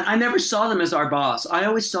 I never saw them as our boss. I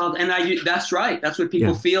always saw, that's right. That's what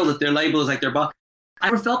people feel, that their label is like their boss. I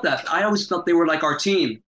never felt that. I always felt they were like our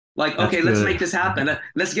team. Like, that's okay, let's make this happen.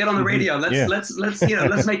 Let's get on the radio.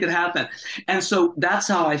 Let's make it happen. And so that's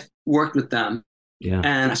how I worked with them. Yeah.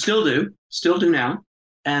 And I still do now.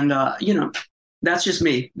 And, that's just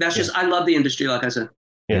me. That's just, I love the industry, like I said.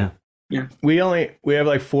 Yeah. Yeah. We have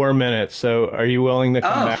like 4 minutes. So are you willing to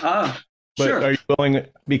come back? But sure. Are you willing,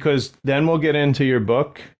 because then we'll get into your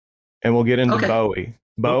book and we'll get into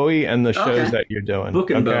Bowie and the shows that you're doing. Book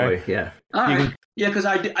and Bowie. Yeah. All right. Yeah, because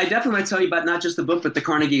I definitely want to tell you about not just the book, but the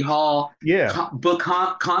Carnegie Hall book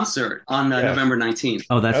concert on November 19th.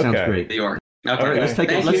 Oh, that sounds great. New York. Okay. All right, let's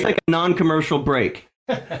take a non-commercial break.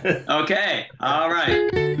 Okay. All right.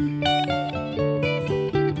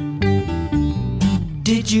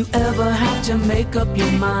 Did you ever have to make up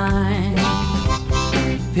your mind?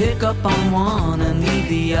 Pick up on one and leave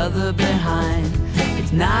the other behind.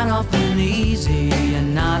 It's not often easy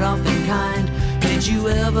and not often kind. Did you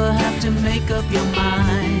ever have to make up your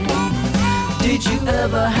mind? Did you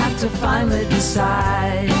ever have to finally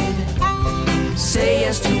decide? Say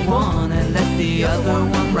yes to one and let the other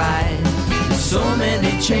one ride. So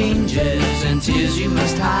many changes and tears you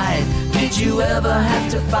must hide. Did you ever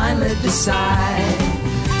have to finally decide?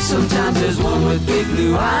 Sometimes there's one with big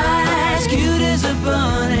blue eyes, cute as a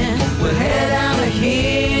bunny, with hair down to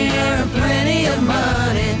here and plenty of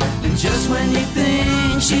money. And just when you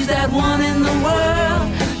think she's that one in the world,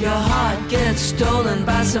 your heart gets stolen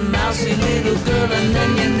by some mousy little girl. And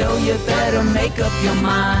then you know you better make up your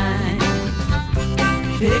mind.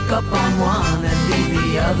 Pick up on one and leave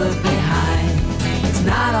the other behind. It's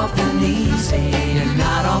not often easy and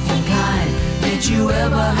not often kind. Did you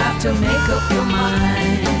ever have to make up your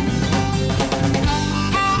mind?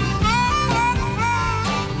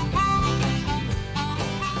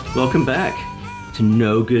 Welcome back to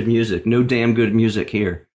No Good Music. No damn good music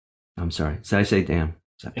here. I'm sorry. Did I say damn?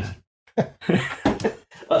 Is that bad?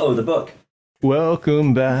 Uh-oh, the book.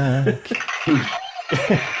 Welcome back.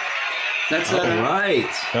 That's all right.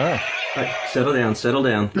 Oh. All right. Settle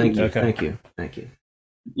down. Thank you. Okay. Thank you.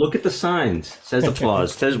 Look at the signs. It says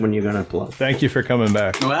applause. It says when you're going to applaud. Thank you for coming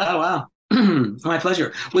back. Wow. My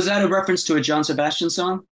pleasure. Was that a reference to a John Sebastian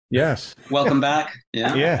song? Yes. Welcome back.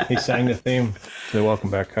 Yeah. Yeah, he sang the theme to the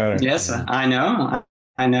Welcome Back Kotter. Yes, I know.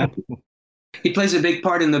 He plays a big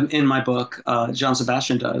part in my book. John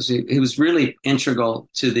Sebastian does. He was really integral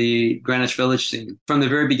to the Greenwich Village scene from the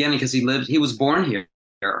very beginning because he was born here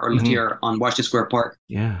or lived here on Washington Square Park.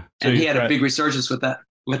 Yeah. And he had a big resurgence with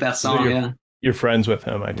that song. So you're friends with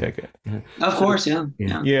him, I take it. Of course, yeah.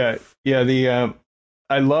 The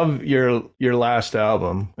I love your last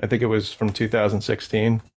album. I think it was from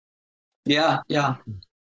 2016. Yeah.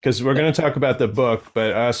 Because we're going to talk about the book,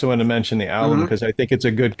 but I also want to mention the album because I think it's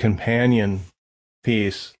a good companion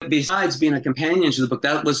piece. Besides being a companion to the book,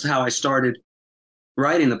 that was how I started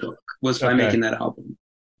writing the book, was by making that album.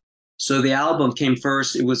 So the album came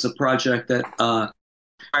first. It was a project that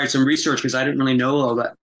required some research because I didn't really know all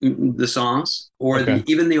that, the songs or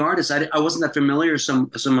even the artists. I wasn't that familiar so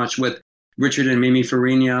much with Richard and Mimi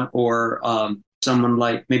Farina or someone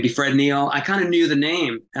like maybe Fred Neil. I kind of knew the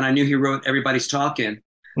name and I knew he wrote Everybody's Talking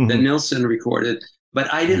that Nilsson recorded,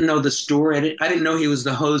 but I didn't know the story. I didn't know he was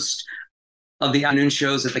the host of the afternoon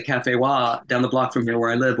shows at the Cafe Wah down the block from here where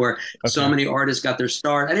I live, where so many artists got their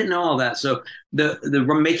start. I didn't know all that. So the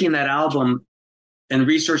making that album and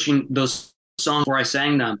researching those songs before I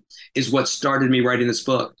sang them is what started me writing this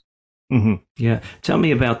book. Yeah. Tell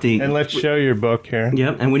me about and let's show your book here.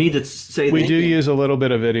 Yeah. And we need to say we do use a little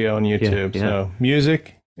bit of video on YouTube. Yeah. So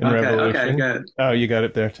music and revolution. Okay, good. Oh, you got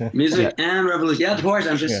it there too. Music and revolution. Yeah, of course.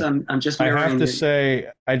 I'm just. I have to say,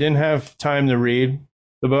 I didn't have time to read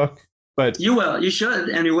the book, but you will. You should,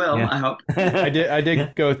 and you will. Yeah. I hope. I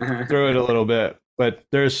did go through it a little bit, but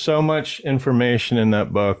there's so much information in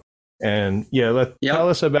that book. And tell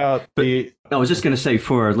us about I was just going to say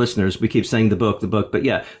for our listeners, we keep saying the book, but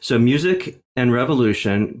so music and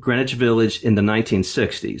Revolution, Greenwich Village in the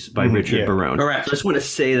 1960s by Richard Barone. Correct. So I just want to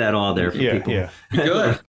say that all there for people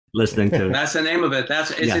Good. listening to it. That's the name of it.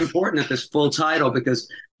 It's important at this full title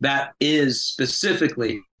because that is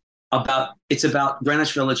specifically about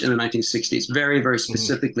Greenwich Village in the 1960s. Very, very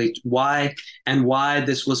specifically why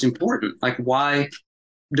this was important. Like, why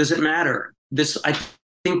does it matter? I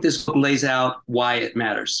think this book lays out why it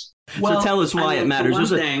matters. Well, so tell us why it matters. One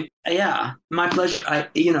thing, my pleasure.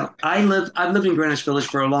 I've lived in Greenwich Village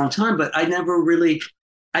for a long time, but I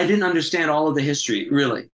didn't understand all of the history,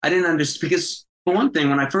 really. I didn't understand, because for one thing,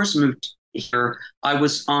 when I first moved here, I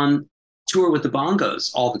was on tour with the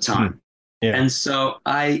Bongos all the time. Yeah. And so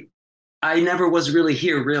I never was really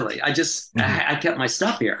here, really. I just, I kept my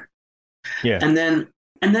stuff here. Yeah. And then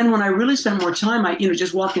when I really spent more time,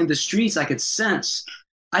 just walking the streets, I could sense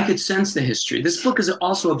the history. This book is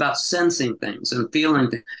also about sensing things and feeling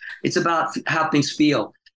things. It's about how things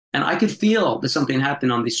feel. And I could feel that something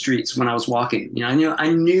happened on these streets when I was walking.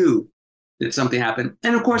 I knew that something happened.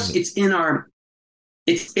 And of course, if you're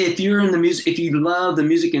in the music, if you love the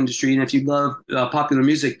music industry and if you love popular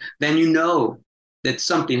music, then you know that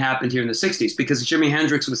something happened here in the 60s, because Jimi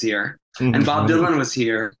Hendrix was here and Bob Dylan was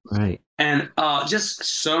here. Right. And just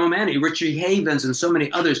so many, Richie Havens and so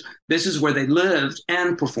many others. This is where they lived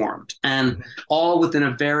and performed, and all within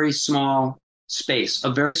a very small space,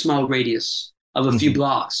 a very small radius of a few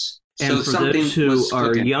blocks. And so for those who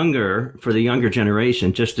are younger, for the younger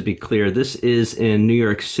generation, just to be clear, this is in New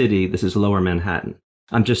York City. This is Lower Manhattan.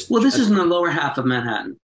 This is in the lower half of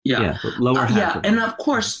Manhattan. Yeah, lower half. And of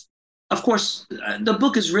course, the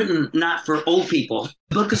book is written not for old people.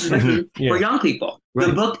 The book is written for young people. Right.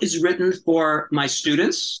 The book is written for my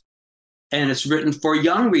students, and it's written for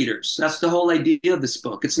young readers. That's the whole idea of this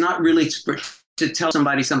book. It's not really to tell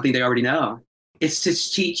somebody something they already know. It's to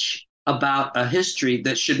teach about a history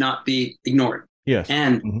that should not be ignored. Yes.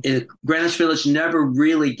 And Greenwich Village never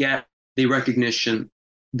really get the recognition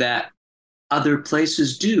that other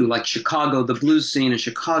places do, like Chicago, the blues scene in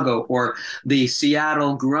Chicago, or the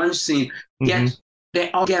Seattle grunge scene.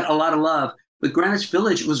 They all get a lot of love. But Greenwich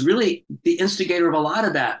Village was really the instigator of a lot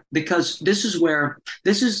of that, because this is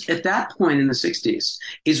at that point in the 60s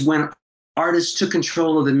is when artists took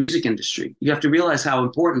control of the music industry. You have to realize how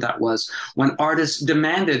important that was, when artists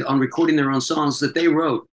demanded on recording their own songs that they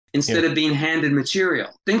wrote instead of being handed material.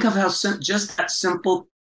 Think of how just that simple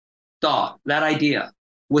thought, that idea,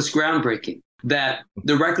 was groundbreaking, that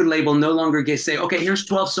the record label no longer say, okay, here's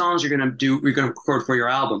 12 songs you're going to record for your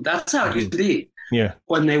album. That's how it used to be. Yeah.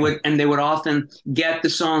 When they would often get the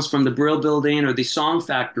songs from the Brill Building or the song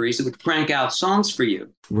factories that would crank out songs for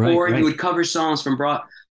you. Right, or you would cover songs from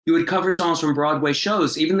Broadway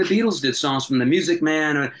shows. Even the Beatles did songs from The Music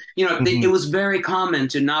Man. Or, it was very common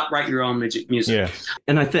to not write your own music. Yeah.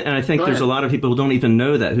 And I think there's a lot of people who don't even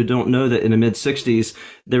know that, who don't know that in the mid 60s,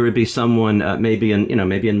 there would be someone maybe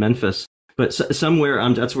in Memphis, but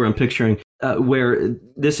somewhere, that's where I'm picturing, where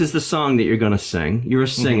this is the song that you're going to sing. You're a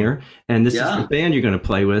singer, and this is the band you're going to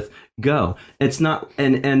play with. Go. It's not,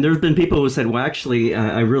 and there have been people who said, well, actually,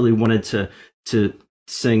 I really wanted to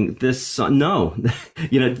sing this song. No,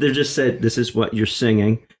 they just said, this is what you're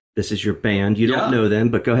singing. This is your band. You don't know them,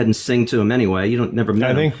 but go ahead and sing to them anyway. You don't never met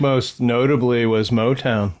them. I think most notably was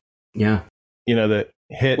Motown. Yeah. The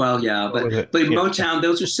hit. Well, but Motown,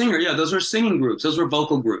 those are singers. Yeah, those were singing groups. Those were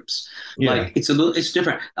vocal groups. Yeah. Like it's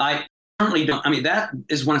different. I currently don't. I mean, that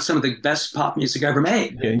is some of the best pop music ever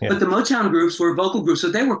made. Yeah, yeah. But the Motown groups were vocal groups, so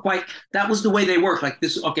they were that was the way they worked. Like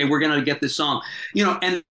this. Okay, we're gonna get this song.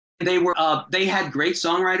 And they were. They had great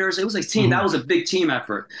songwriters. It was like team. That was a big team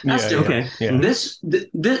effort. That's different. Okay. Yeah.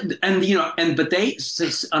 But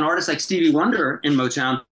an artist like Stevie Wonder in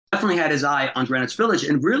Motown definitely had his eye on Greenwich Village,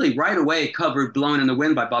 and really right away covered "Blowing in the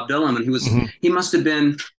Wind" by Bob Dylan. And he must have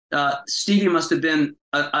been Stevie must have been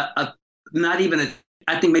not even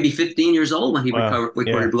I think maybe 15 years old when he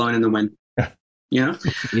recorded "Blowing in the Wind." Yeah.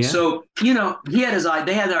 So he had his eye.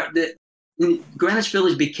 They had Greenwich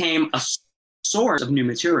Village became a source of new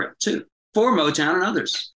material too for Motown and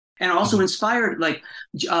others. And also inspired,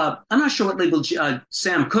 I'm not sure what label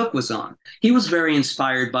Sam Cooke was on. He was very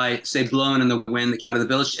inspired by, say, "Blowing in the Wind," "The King of the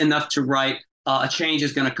Village," enough to write "A Change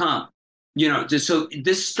Is Going to Come." So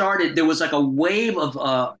this started. There was like a wave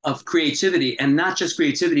of creativity, and not just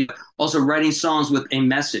creativity, but also writing songs with a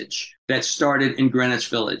message that started in Greenwich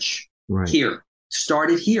Village here.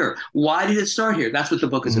 Started here. Why did it start here? That's what the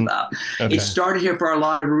book is about. Okay. It started here for a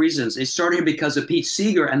lot of reasons. It started here because of Pete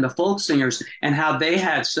Seeger and the folk singers and how they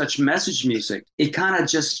had such message music. It kind of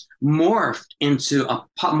just morphed into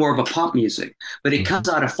more of a pop music, but it comes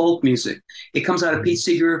out of folk music. It comes out of Pete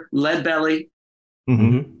Seeger, Lead Belly,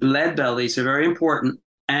 Lead Bellies are very important,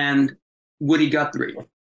 and Woody Guthrie.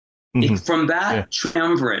 From that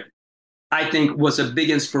triumvirate, I think was a big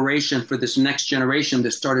inspiration for this next generation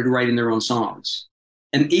that started writing their own songs.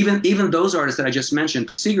 And even those artists that I just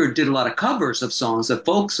mentioned, Seeger did a lot of covers of songs, of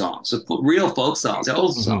folk songs, of real folk songs,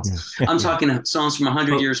 old songs. I'm talking songs from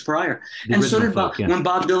 100 years prior. And so did Bob, when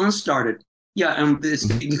Bob Dylan started. Yeah, and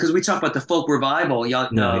because we talk about the folk revival,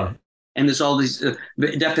 and there's all these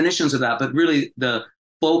definitions of that, but really the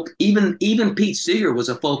folk, even Pete Seeger was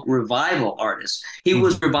a folk revival artist. He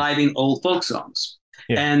was reviving old folk songs.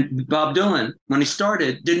 Yeah. And Bob Dylan, when he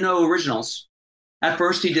started, did no originals. At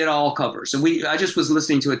first, he did all covers. And I just was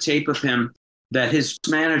listening to a tape of him that his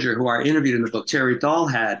manager, who I interviewed in the book, Terry Dahl,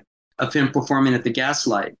 had of him performing at the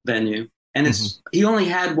Gaslight venue. And he only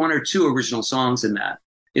had 1 or 2 original songs in that.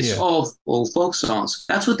 It's all old folk songs.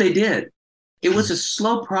 That's what they did. It was a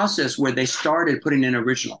slow process where they started putting in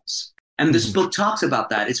originals. And this book talks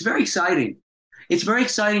about that. It's very exciting. It's very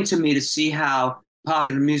exciting to me to see how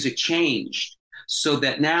popular music changed, so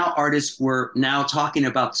that now artists were now talking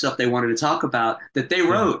about stuff they wanted to talk about, that they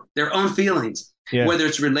wrote their own feelings, whether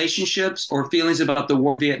it's relationships or feelings about the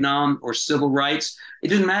war, Vietnam, or civil rights. It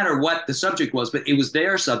didn't matter what the subject was, but it was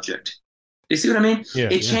their subject. You see what I mean?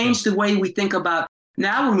 It changed the way we think about.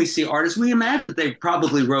 Now when we see artists, we imagine that they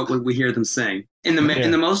probably wrote what we hear them sing in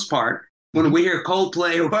the most part. When we hear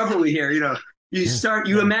Coldplay, whoever we hear, you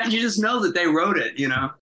imagine, you just know that they wrote it,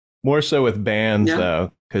 More so with bands,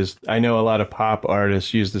 though, because I know a lot of pop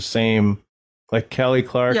artists use the same, like Kelly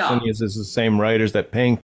Clarkson uses the same writers that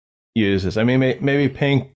Pink uses. I mean, maybe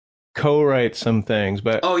Pink co-writes some things,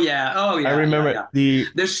 but I remember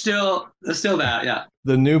there's still that,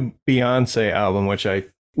 the new Beyonce album, which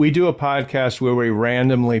we do a podcast where we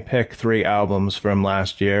randomly pick 3 albums from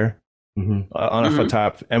last year. On a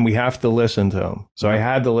top, and we have to listen to them. So I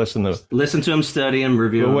had to listen to them, study them,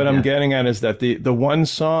 review them. But what I'm getting at is that the one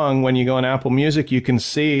song, when you go on Apple Music, you can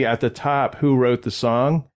see at the top who wrote the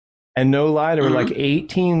song. And no lie, there were like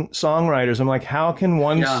 18 songwriters. I'm like, how can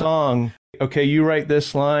one song, okay, you write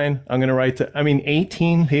this line, I'm going to write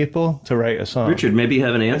 18 people to write a song. Richard, maybe you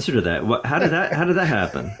have an answer to that. How did that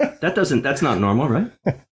happen? That's not normal, right?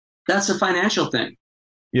 That's a financial thing.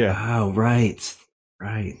 Yeah. Oh, right.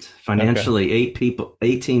 Right. Financially,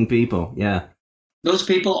 18 people. Yeah. Those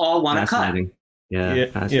people all want a cut. Yeah.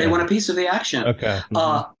 They want a piece of the action. Okay.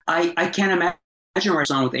 I can't imagine writing a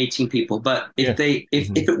song with 18 people, but if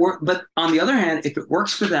it works, but on the other hand, if it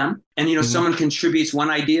works for them and, someone contributes one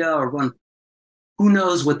idea or who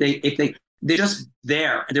knows what they're just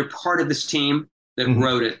there. They're part of this team that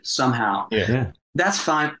wrote it somehow. Yeah. That's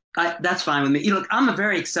fine. That's fine with me. I'm a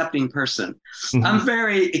very accepting person. I'm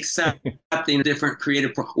very accepting of different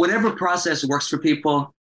creative, whatever process works for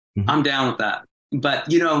people. I'm down with that. But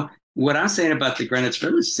what I'm saying about the Greenwich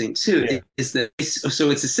Village thing too is that so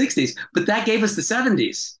it's the 60s, but that gave us the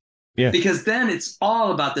 70s. Yeah. Because then it's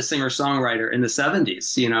all about the singer-songwriter in the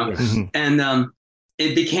 70s, and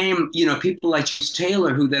it became, people like James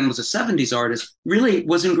Taylor, who then was a 70s artist, really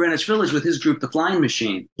was in Greenwich Village with his group, The Flying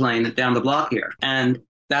Machine, playing it down the block here. And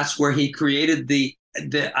that's where he created the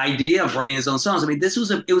idea of writing his own songs. I mean,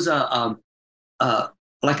 it was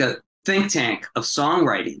like a think tank of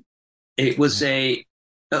songwriting. It was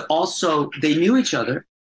also they knew each other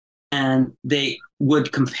and they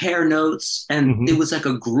would compare notes, and it was like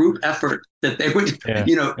a group effort that they would,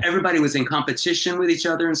 everybody was in competition with each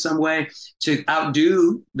other in some way to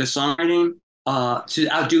outdo the songwriting, to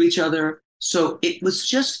outdo each other. So it was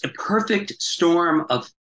just a perfect storm of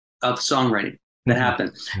songwriting that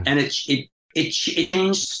happened. And it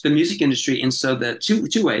changed the music industry in so that two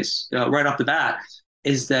ways, right off the bat,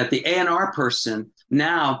 is that the A&R person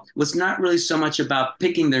now was not really so much about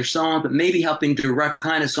picking their song, but maybe helping direct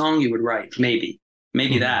kind of song you would write, maybe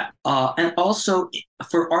that. And also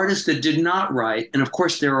for artists that did not write, and of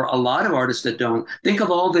course there are a lot of artists that don't, think of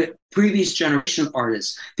all the previous generation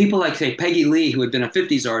artists, people like, say, Peggy Lee, who had been a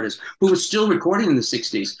 50s artist, who was still recording in the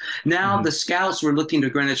 60s. Now the scouts were looking to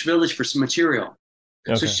Greenwich Village for some material.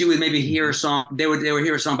 Okay. So she would maybe hear a song. They would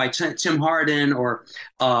hear a song by Tim Hardin or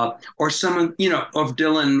someone, of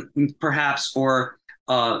Dylan perhaps, or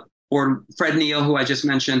Fred Neil, who I just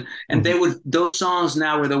mentioned, and those songs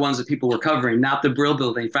now were the ones that people were covering, not the Brill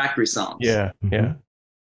Building factory songs. Yeah.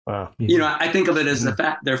 Wow. I think of it as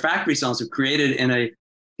their factory songs were created in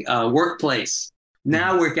a workplace.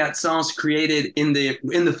 Now we've got songs created in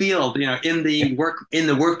the field, in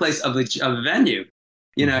the workplace of a venue.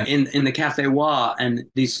 In the Café Wa and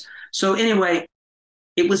these. So anyway,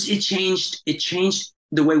 it changed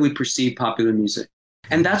the way we perceive popular music.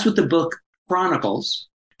 And that's what the book chronicles.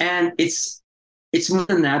 And it's it's more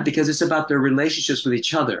than that because it's about their relationships with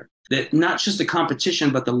each other. That not just the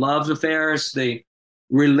competition, but the love affairs, the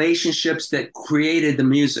relationships that created the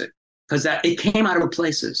music. Because that it came out of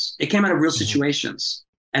places. It came out of real situations.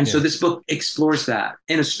 And so this book explores that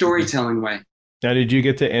in a storytelling way. Now, did you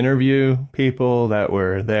get to interview people that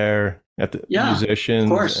were there at the musicians? Of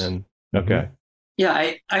course. And okay.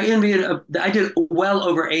 Yeah, I interviewed. I did well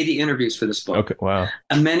over 80 interviews for this book. Okay, wow.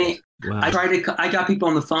 And I got people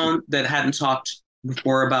on the phone that hadn't talked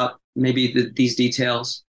before about maybe these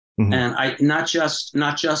details, and I not just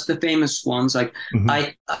the famous ones. Like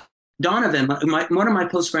Donovan, one of my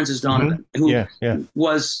close friends is Donovan, who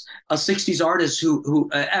was a '60s artist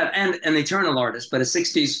who and an eternal artist, but a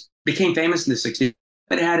 '60s became famous in the '60s.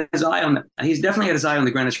 But he's definitely had his eye on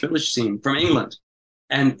the Greenwich Village scene from England.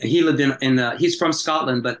 And he lived he's from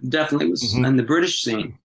Scotland, but definitely was in the British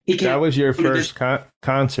scene. That was your first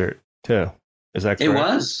concert, too. Is that correct? It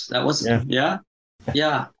was. That was, yeah.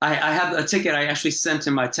 I have a ticket. I actually sent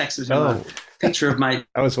him, I texted him a picture of my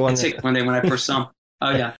ticket one day when I first saw him.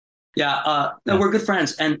 Oh, yeah. Yeah. No, we're good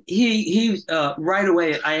friends. And he right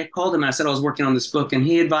away, I called him and I said I was working on this book. And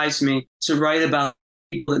he advised me to write about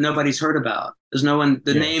people that nobody's heard about. There's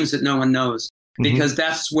names that no one knows. Because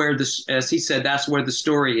that's where as he said, that's where the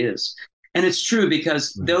story is. And it's true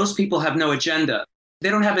because those people have no agenda. They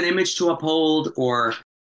don't have an image to uphold, or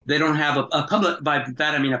they don't have a public, by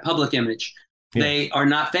that I mean a public image. Yeah. They are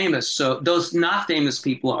not famous. So those not famous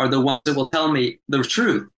people are the ones that will tell me the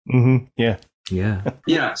truth. Yeah.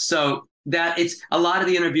 Yeah. So that it's a lot of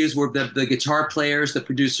the interviews were the guitar players, the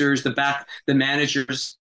producers, the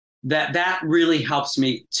managers. That really helps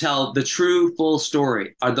me tell the true full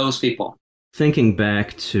story are those people. Thinking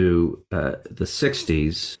back to the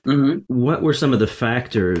 60s, what were some of the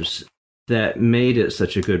factors that made it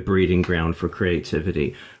such a good breeding ground for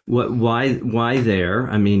creativity? Why there?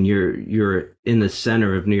 I mean, you're in the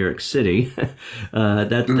center of New York City.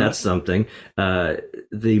 That's something.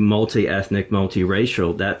 The multi-ethnic,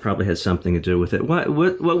 multiracial, that probably has something to do with it.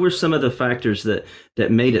 What were some of the factors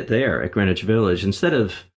that made it there at Greenwich Village instead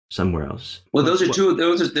of somewhere else? Well, those are two.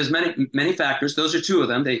 There's many factors. Those are two of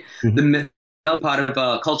them. The part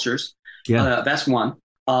of cultures. That's one.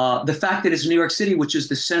 The fact that it's New York City, which is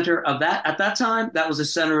the center of that at that time, that was the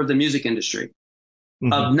center of the music industry,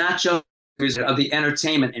 of not just music, of the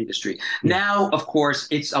entertainment industry. Now, of course,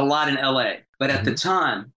 it's a lot in LA, but at the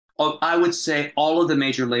time, I would say all of the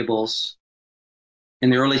major labels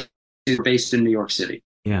in the early were based in New York City.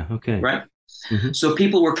 Yeah. Okay. Right. So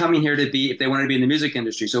people were coming here if they wanted to be in the music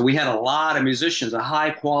industry. So we had a lot of musicians, a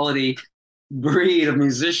high quality breed of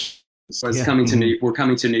musicians. Coming to New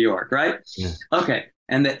York, right? Yeah. Okay,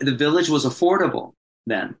 and the village was affordable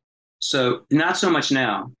then, so not so much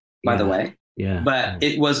now, by the way. Yeah, but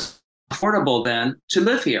it was affordable then to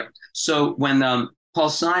live here. So when Paul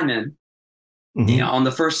Simon, on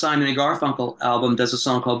the first Simon and Garfunkel album, does a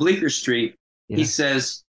song called Bleecker Street, he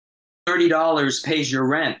says $30 pays your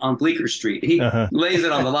rent on Bleecker Street. He lays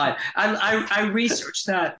it on the line. I researched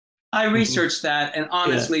that. And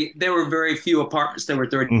honestly, there were very few apartments that were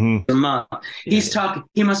 $30 a month. He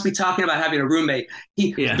must be talking about having a roommate.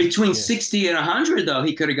 Between 60 and 100 though,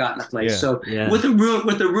 he could have gotten a place. So with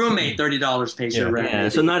the roommate, $30 pays your rent. Yeah,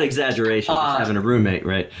 so not exaggeration, just having a roommate,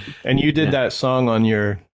 right? And you did that song on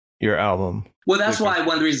your album. Well, that's why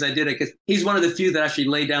one of the reasons I did it, because he's one of the few that actually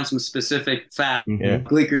laid down some specific facts.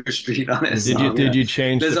 Bleecker Street on his song. Did you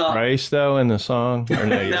change the price though in the song? Or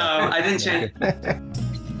no, no, I didn't change.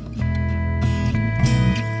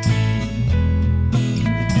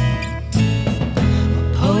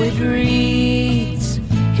 Poet reads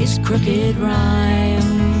his crooked rhyme.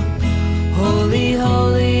 Holy,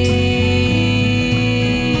 holy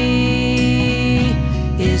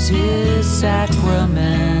is his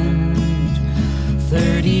sacrament.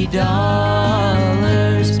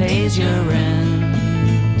 $30 pays your rent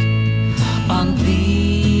on Bleecker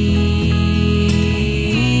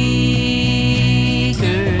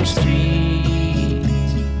Street.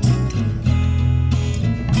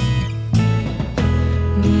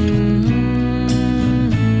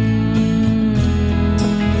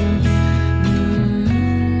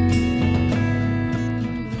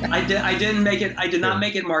 I didn't make it. I did not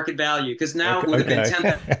make it market value, because now it would have been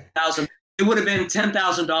 $10,000. It would have been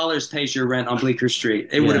 $10,000 pays your rent on Bleecker Street.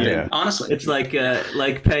 It would have been, honestly. It's like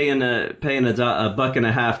paying a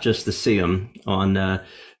 $1.50 just to see them on.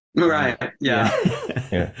 Right. Yeah.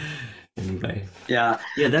 Anyway. Yeah.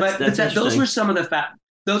 Yeah. That's those were some of the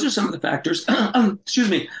Those are some of the factors. Excuse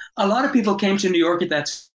me. A lot of people came to New York at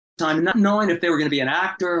that time, not knowing if they were going to be an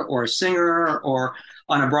actor or a singer or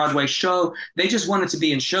on a Broadway show. They just wanted to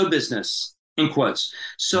be in show business, in quotes.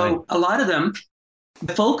 So a lot of them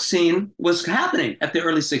the folk scene was happening at the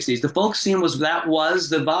early 60s. The folk scene was the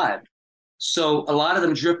vibe. So a lot of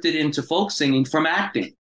them drifted into folk singing from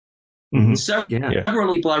acting. Mhm.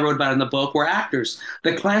 Several people I wrote about in the book were actors.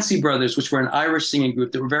 The Clancy brothers, which were an Irish singing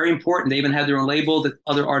group that were very important. They even had their own label that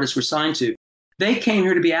other artists were signed to. They came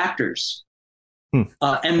here to be actors.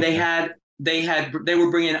 And they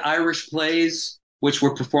were bringing Irish plays, which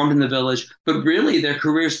were performed in the village, but really their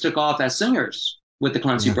careers took off as singers with the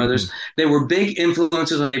Clancy brothers. They were big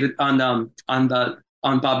influences on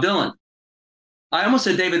Bob Dylan. I almost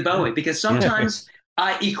said David Bowie because sometimes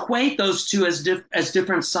I equate those two as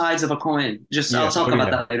different sides of a coin. I'll talk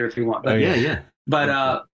about that later if you want.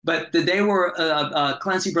 But, but they were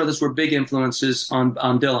Clancy brothers were big influences on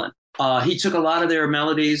Dylan. He took a lot of their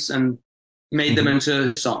melodies and made them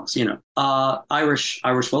into songs. Irish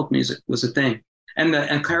folk music was a thing.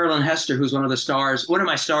 And Carolyn Hester, who's one of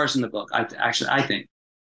my stars in the book, I think,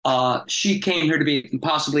 she came here to be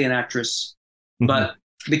possibly an actress, but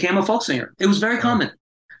became a folk singer. It was very common.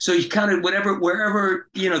 So you kind of wherever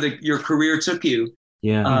your career took you,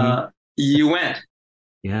 you went.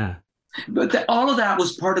 Yeah. But all of that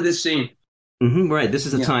was part of this scene. Right. This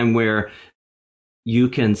is a time where you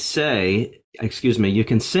can sing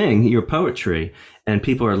your poetry, and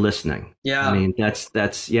people are listening. Yeah. I mean, that's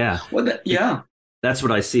Well, That's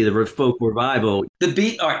what I see. The folk revival. The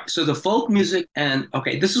beat. All right. So the folk music, and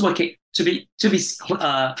this is what to be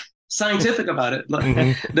scientific about it.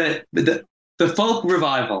 The folk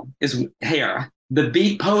revival is here. The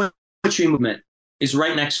beat poetry movement is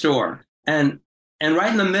right next door, and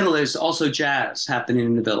right in the middle is also jazz happening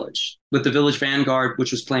in the village with the Village Vanguard,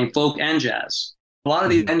 which was playing folk and jazz. A lot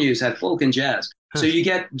of these venues had folk and jazz. So you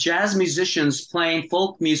get jazz musicians playing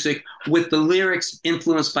folk music with the lyrics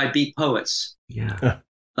influenced by beat poets. Yeah.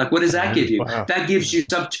 Like, what does that give you? Wow. That gives you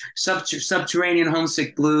Subterranean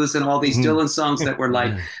Homesick Blues and all these Dylan songs that were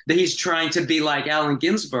like, that he's trying to be like Allen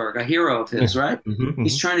Ginsberg, a hero of his, right?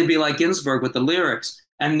 He's trying to be like Ginsberg with the lyrics.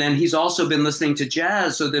 And then he's also been listening to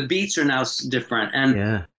jazz, so the beats are now different.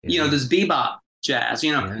 And, there's bebop jazz,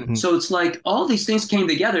 So it's like all these things came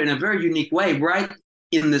together in a very unique way right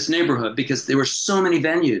in this neighborhood because there were so many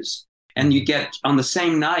venues. And you get, on the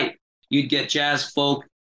same night, you'd get jazz, folk,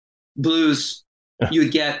 blues,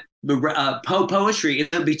 you'd get poetry.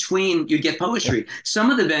 In between, you'd get poetry.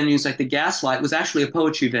 Some of the venues, like the Gaslight, was actually a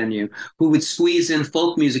poetry venue who would squeeze in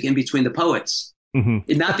folk music in between the poets,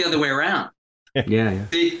 not the other way around.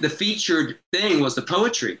 The featured thing was the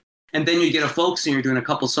poetry. And then you'd get a folk singer doing a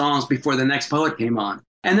couple songs before the next poet came on.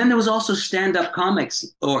 And then there was also stand-up comics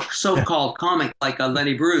or so-called comic like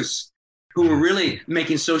Lenny Bruce, who were really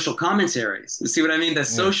making social commentaries. You see what I mean? The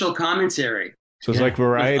social commentary. So it's like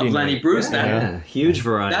variety of Lenny Bruce. Huge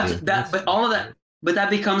variety. But all of that. But that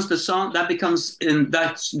becomes the song. That becomes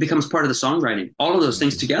part of the songwriting. All of those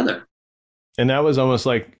things together. And that was almost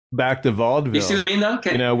like back to vaudeville. You see what I mean, though?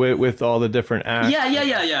 Okay. With all the different acts.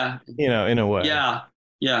 Yeah. In a way.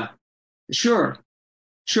 Yeah. Sure.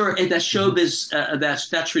 That showbiz,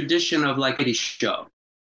 that tradition of like a show.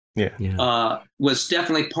 Was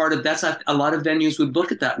definitely part of. That's a lot of venues would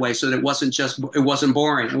book it that way, so that it wasn't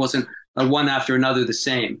boring. It wasn't one after another the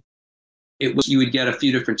same. It was, you would get a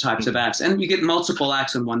few different types of acts, and you get multiple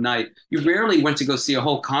acts in one night. You rarely went to go see a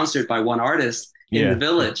whole concert by one artist in the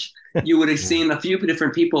village. You would have seen a few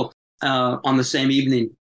different people on the same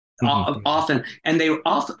evening. Often, and they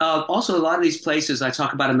also a lot of these places I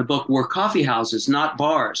talk about in the book were coffee houses, not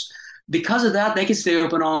bars. Because of that, they could stay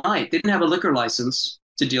open all night. They didn't have a liquor license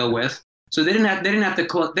to deal with, so they didn't have to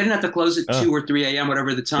close at 2 or 3 a.m.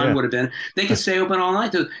 whatever the time would have been. They could stay open all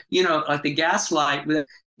night. Like the Gaslight,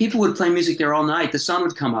 people would play music there all night. The sun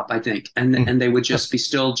would come up, I think, and they would just be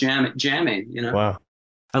still jamming. Wow.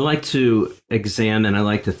 I like to examine. I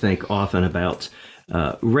like to think often about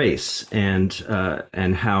race and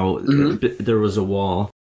how there was a wall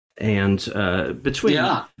and between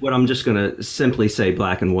what I'm just going to simply say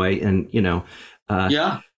black and white and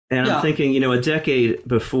I'm thinking a decade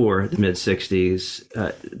before the mid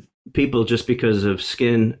 60s people just because of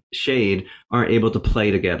skin shade aren't able to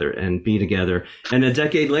play together and be together, and a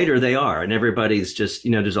decade later they are, and everybody's just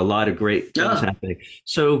there's a lot of great things happening.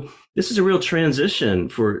 So this is a real transition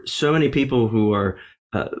for so many people who are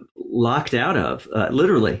locked out of,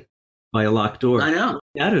 literally by a locked door. I know.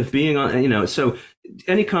 Out of being on, So,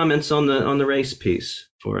 any comments on the race piece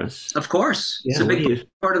for us? Of course, it's a big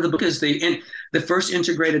part of the book. Is the first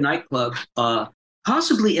integrated nightclub,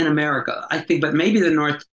 possibly in America, I think, but maybe the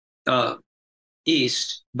North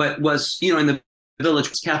East, but was in the village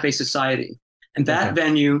was Cafe Society, and that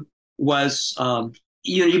venue was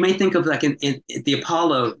you may think of like in the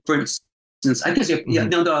Apollo, for instance. I guess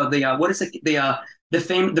what is it?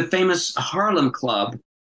 the famous Harlem Club,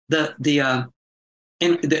 the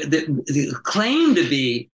claimed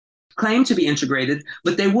to be integrated,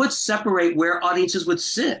 but they would separate where audiences would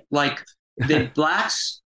sit. Like the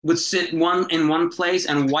blacks would sit in one place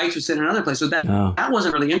and whites would sit in another place. So that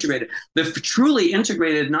wasn't really integrated. The truly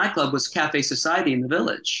integrated nightclub was Cafe Society in the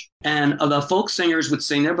Village. And the folk singers would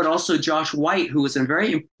sing there, but also Josh White, who was a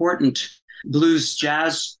very important blues,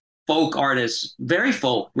 jazz, folk artist, very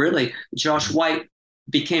folk, really. Josh White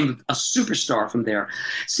became a superstar from there.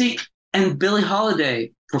 See, and Billie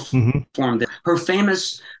Holiday performed there. Her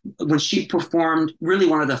famous, when she performed really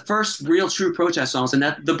one of the first real true protest songs, and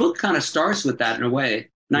that the book kind of starts with that in a way.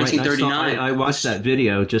 1939. I watched that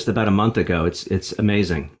video just about a month ago. It's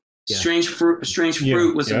amazing. Yeah. Strange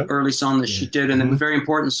Fruit was an early song that she did, and a very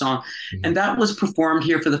important song. And that was performed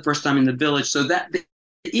here for the first time in the Village. So that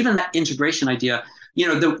even that integration idea,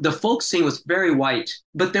 the folk scene was very white,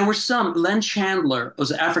 but there were some. Len Chandler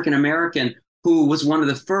was African American, who was one of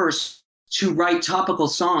the first to write topical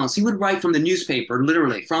songs. He would write from the newspaper,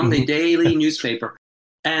 literally from the daily newspaper,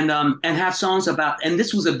 and have songs about. And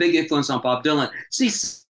this was a big influence on Bob Dylan. See,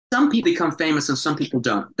 some people become famous and some people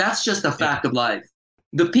don't. That's just a fact of life.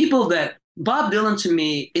 The people that Bob Dylan to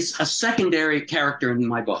me is a secondary character in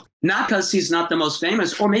my book, not because he's not the most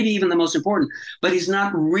famous or maybe even the most important, but he's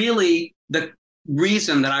not really the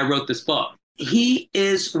reason that I wrote this book. He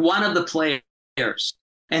is one of the players.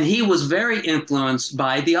 And he was very influenced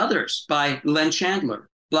by the others, by Len Chandler,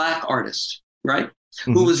 black artist, right?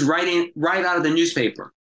 Who was writing right out of the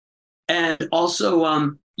newspaper. And also,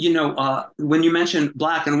 when you mention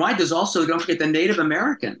black and white, there's also, don't forget, the Native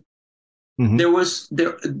American. There was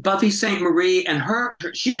Buffy St. Marie and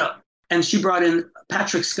she brought in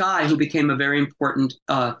Patrick Skye, who became a very important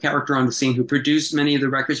character on the scene, who produced many of the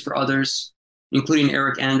records for others, including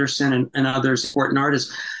Eric Anderson and others, important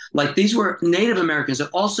artists. Like, these were Native Americans that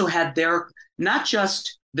also had not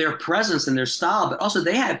just their presence and their style, but also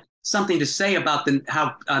they had something to say about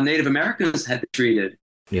how Native Americans had been treated.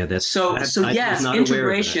 Yeah, yes,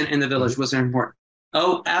 integration in the Village was important.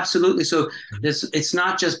 Oh, absolutely. So it's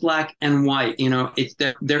not just black and white.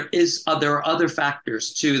 There are other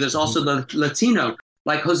factors too. There's also the Latino,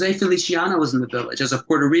 like Jose Feliciano was in the Village as a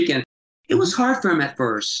Puerto Rican. It was hard for him at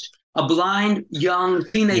first. A blind, young,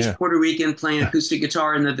 teenage Puerto Rican playing acoustic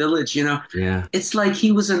guitar in the Village, Yeah. It's like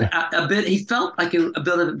he was he felt like a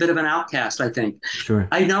bit of an outcast, I think. Sure.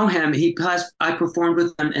 I know him. I performed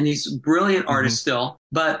with him, and he's a brilliant artist still.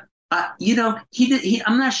 But, I'm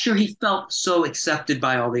not sure he felt so accepted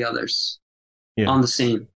by all the others on the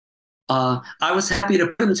scene. I was happy to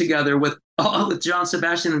put him together with John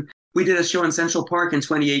Sebastian. We did a show in Central Park in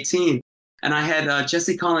 2018, and I had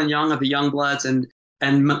Jesse Colin Young of the Youngbloods and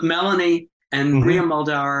Melanie and Rhea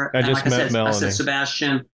Muldauer. Melanie. I said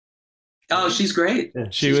Sebastian. Oh, she's great. Yeah.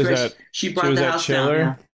 She brought the house down.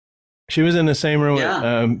 Yeah. She was in the same room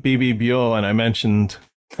with B.B. Buell, and I mentioned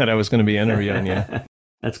that I was going to be interviewing you.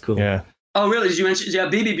 That's cool. Yeah. Oh, really? Did you mention? Yeah,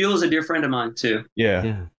 B.B. Buell is a dear friend of mine too.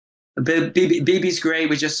 Yeah. BB's great.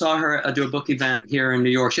 We just saw her do a book event here in New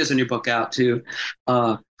York. She has a new book out too,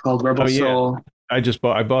 called Rebel Soul. I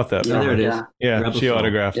bought that. Yeah, there it is. Yeah, she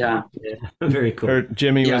autographed. Yeah, very cool. Her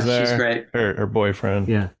Jimmy was there. She's great. Her boyfriend.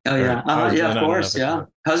 Yeah. Oh yeah. Yeah, of course. Yeah.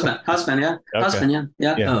 Husband. Yeah. Okay. Husband.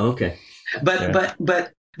 Yeah. Oh, okay.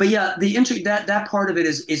 But yeah, that part of it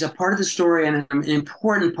is a part of the story and an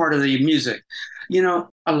important part of the music.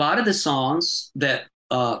 A lot of the songs that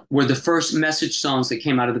were the first message songs that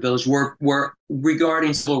came out of the Village were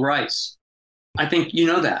regarding civil rights. I think you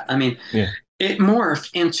know that. I mean, it morphed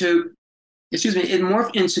into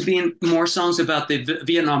being more songs about the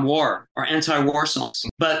Vietnam War or anti-war songs.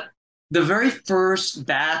 But the very first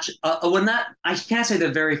batch, I can't say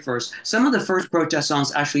the very first. Some of the first protest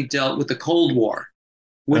songs actually dealt with the Cold War,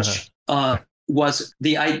 which was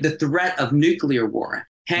the threat of nuclear war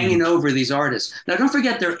hanging over these artists. Now, don't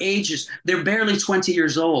forget their ages. They're barely 20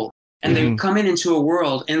 years old, and they're coming into a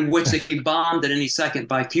world in which they could be bombed at any second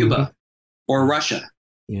by Cuba or Russia.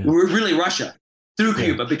 Yeah. Really Russia. Through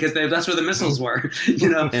Cuba, because that's where the missiles were,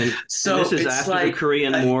 And so this is after the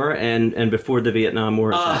Korean War and before the Vietnam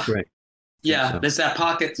War. Is that correct? Yeah, there's that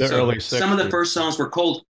pocket. Early 60s. Some of the first songs were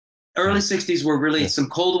cold. Early 60s were really some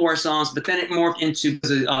Cold War songs, but then it morphed into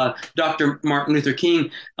Dr. Martin Luther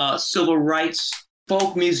King. Civil rights,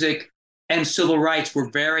 folk music, and civil rights were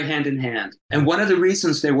very hand in hand. And one of the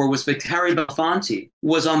reasons they were was because Harry Belafonte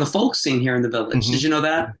was on the folk scene here in the Village. Did you know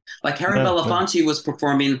that? Like Harry Belafonte was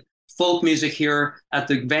performing folk music here at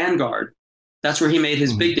the Vanguard. That's where he made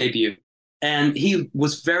his big debut. And he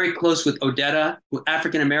was very close with Odetta,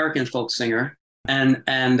 African-American folk singer. And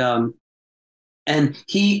And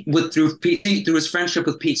he would through his friendship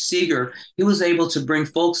with Pete Seeger, he was able to bring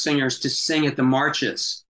folk singers to sing at the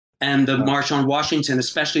marches and the March on Washington,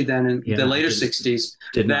 especially then in the later '60s.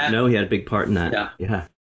 Did not know he had a big part in that. Yeah.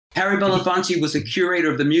 Harry Belafonte was a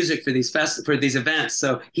curator of the music for these events,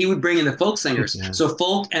 so he would bring in the folk singers. Yeah. So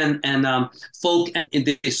folk and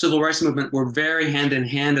the civil rights movement were very hand in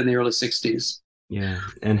hand in the early '60s. Yeah,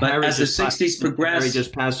 and but Harry as the '60s progressed, Harry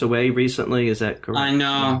just passed away recently. Is that correct? I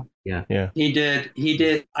know. Yeah. He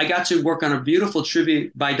did. I got to work on a beautiful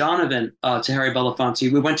tribute by Donovan to Harry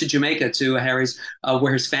Belafonte. We went to Jamaica to Harry's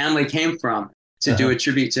where his family came from to do a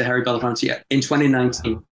tribute to Harry Belafonte in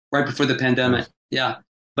 2019, right before the pandemic. Yeah.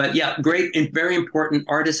 But yeah, great and very important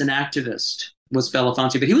artist and activist was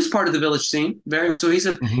Belafonte. But he was part of the village scene. So he's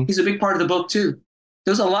a big part of the book too.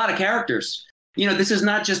 There's a lot of characters. This is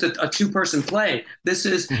not just a two-person play. This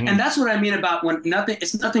is, and that's what I mean about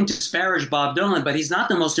it's nothing to disparage Bob Dylan, but he's not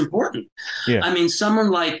the most important. Yeah. I mean, someone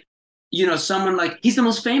like he's the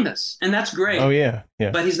most famous, and that's great. Oh yeah.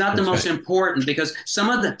 But he's not the most important because some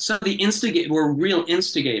of the instigators were real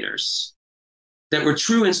instigators that were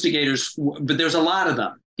true instigators, but there's a lot of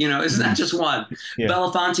them. It's not just one. Yeah.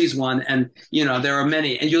 Belafonte's one, and there are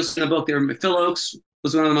many. And you'll see in the book Phil Oakes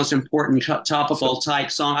was one of the most important topical type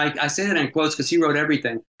song. I say that in quotes because he wrote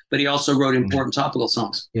everything, but he also wrote important topical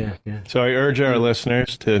songs. Yeah. So I urge our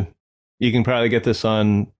listeners you can probably get this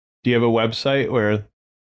on, do you have a website where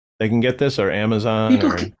they can get this, or Amazon?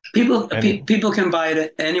 People can buy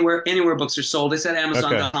it anywhere books are sold. It's at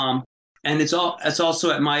Amazon.com. Okay. And it's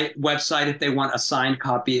also at my website if they want a signed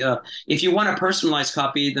copy. If you want a personalized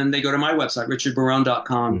copy, then they go to my website,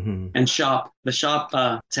 richardbarone.com, and the shop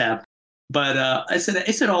tab. But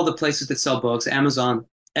it's at all the places that sell books, Amazon,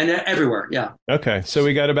 and everywhere. Yeah. Okay, so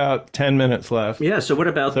we got about 10 minutes left. Yeah. So what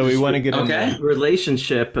about? So we want to get into the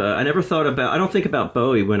relationship. I don't think about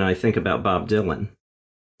Bowie when I think about Bob Dylan.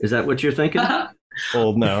 Is that what you're thinking?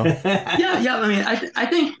 Old now. Yeah. I mean, I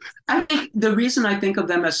think the reason I think of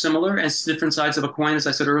them as similar, as different sides of a coin, as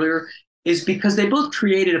I said earlier, is because they both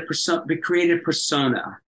created personas.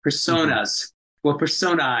 Well,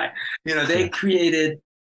 personae. They created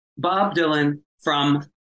Bob Dylan from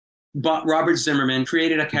Robert Zimmerman,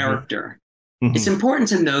 created a character. It's important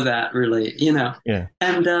to know that, really. Yeah.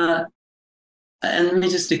 And let me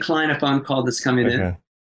just decline a phone call that's coming in.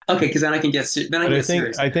 Okay, because then I can get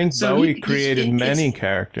serious. I think so Bowie created many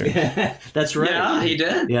characters. That's right. Yeah, he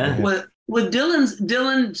did. Yeah. Well,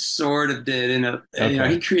 Dylan sort of did.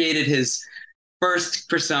 He created his first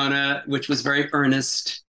persona, which was very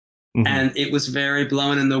earnest, and it was very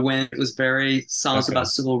blown in the wind. It was very songs about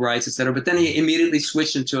civil rights, etc. But then he immediately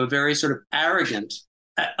switched into a very sort of arrogant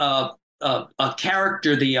a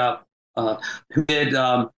character. Who did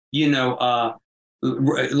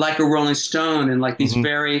like a Rolling Stone and like these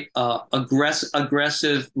very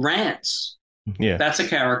aggressive rants. Yeah, that's a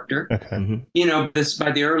character. Okay. This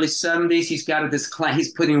by the early '70s, he's got this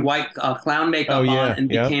he's putting white clown makeup on and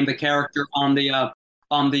became the character on the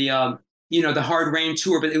Hard Rain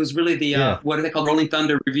tour. But it was really the what are they called, Rolling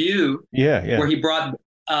Thunder Review? Yeah. Where he brought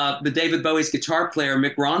the David Bowie's guitar player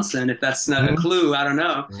Mick Ronson, if that's not a clue, I don't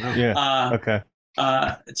know.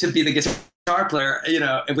 To be the guitar player,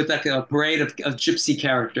 with like a parade of gypsy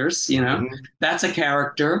characters, that's a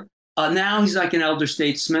character. Now he's like an elder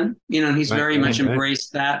statesman, and he's very much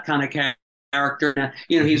embraced that kind of character.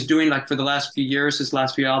 He's doing, like, for the last few years, his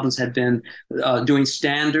last few albums had been doing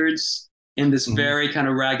standards in this very kind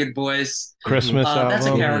of ragged voice. Christmas album. That's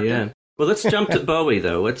a character. Yeah. Well, let's jump to Bowie,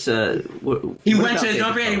 though. Don't forget, he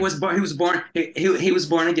was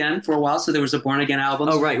born again for a while, so there was a Born Again album.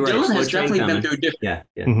 Oh, right. Dylan has definitely been through different.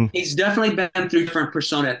 Yeah. He's definitely been through different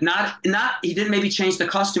persona. Not. He didn't maybe change the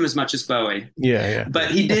costume as much as Bowie. Yeah.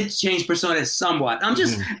 But he did change persona somewhat. I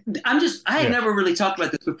had never really talked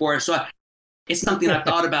about this before, so it's something I've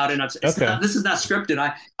thought about, and this is not scripted.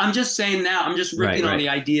 I'm just saying now. I'm just ripping on the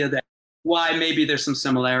idea that why maybe there's some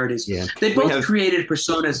similarities. Yeah. They both created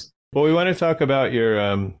personas. Well, we want to talk about your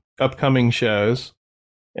upcoming shows,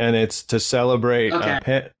 and it's to celebrate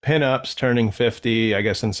Pinups turning 50, I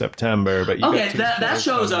guess, in September. But that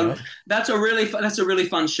show's that's a really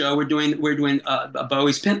fun show. We're doing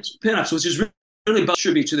Bowie's Pinups, which is really a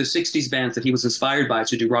tribute to the '60s bands that he was inspired by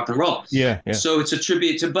to do rock and roll. Yeah. So it's a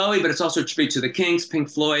tribute to Bowie, but it's also a tribute to the Kinks, Pink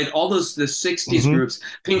Floyd, all the '60s groups.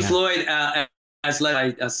 Pink Floyd, as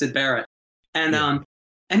led by Syd Barrett, and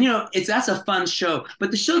that's a fun show. But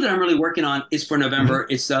the show that I'm really working on is for November.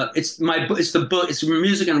 It's the book. It's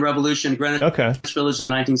Music and Revolution, Greenwich Village,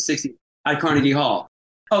 1960 at Carnegie Hall.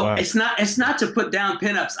 Oh, wow. It's not to put down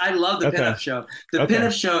pinups. I love the pinup show. The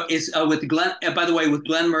pinup show is with Glenn. By the way, with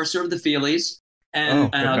Glenn Mercer of the Feelies,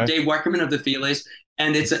 and Dave Weckerman of the Feelies.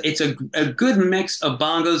 And it's a good mix of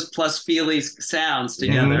bongos plus Feelies sounds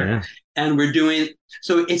together. Yeah. And we're doing,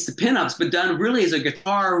 so it's the pinups, but done really as a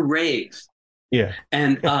guitar rave. Yeah.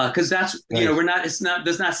 And because that's, nice.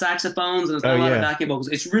 There's not saxophones and there's not a lot of backing vocals.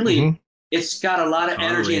 It's really, it's got a lot of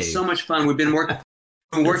energy. It's so much fun. We've been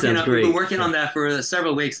working on that for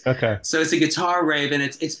several weeks. Okay. So it's a guitar rave, and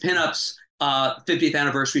it's pinups 50th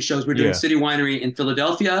anniversage shows. We're doing City Winery in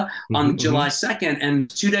Philadelphia on July 2nd, and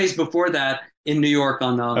 2 days before that in New York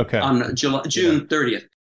on June 30th.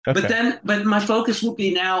 Okay. But my focus will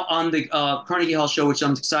be now on the Carnegie Hall show, which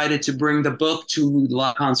I'm excited to bring the book to the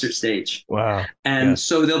live concert stage. Wow! And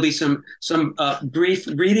so there'll be some brief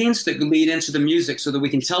readings that lead into the music, so that we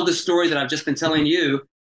can tell the story that I've just been telling you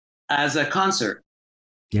as a concert.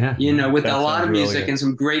 Yeah, with a lot of music and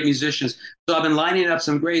some great musicians. So I've been lining up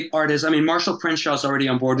some great artists. I mean, Marshall Crenshaw's already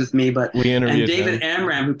on board with me, but and David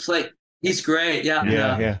Amram, who played. He's great,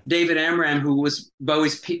 David Amram, who was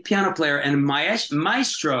Bowie's piano player, and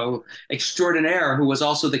maestro extraordinaire, who was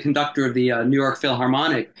also the conductor of the New York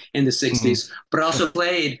Philharmonic in the 60s, but also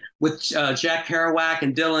played with Jack Kerouac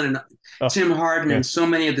and Dylan and Tim Hardin and so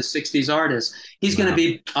many of the 60s artists. He's going to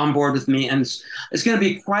be on board with me, and it's going to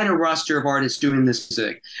be quite a roster of artists doing this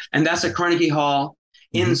music. And that's at Carnegie Hall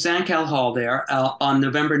in Zankel Hall there on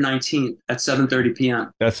November 19th at 7:30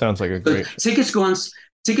 p.m. That sounds like a great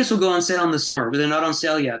Tickets will go on sale in the summer, but they're not on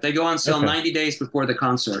sale yet. They go on sale 90 days before the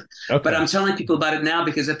concert. Okay. But I'm telling people about it now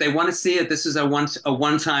because if they want to see it, this is a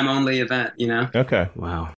one-time only event, Okay.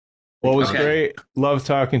 Wow. Well, it was great. Love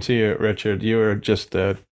talking to you, Richard. You were just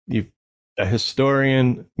a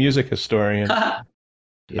historian, music historian. I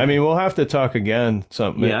mean, we'll have to talk again.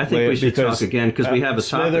 I think we should talk again because we have a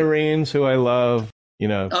topic. Smithereens, who I love.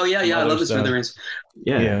 Oh yeah, I love the Smithereens.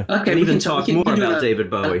 Yeah. Okay, we can talk more about David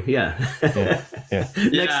Bowie.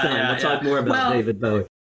 Next time we'll talk more about David Bowie.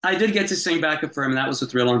 I did get to sing backup for him, and that was a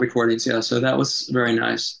thrill on recordings. Yeah, so that was very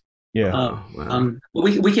nice. Yeah.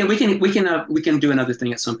 We can do another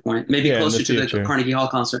thing at some point, maybe closer to the Carnegie Hall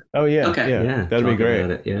concert. Oh yeah. Okay. Yeah. That'd be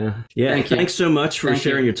great. Yeah. Thanks so much for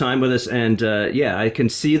sharing your time with us, and I can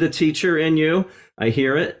see the teacher in you. I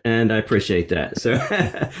hear it, and I appreciate that. So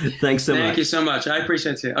thanks so much. Thank you so much. I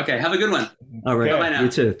appreciate it too. Okay, have a good one. All right. Bye now. You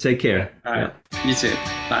too. Take care. All right. You too.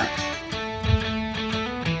 Bye.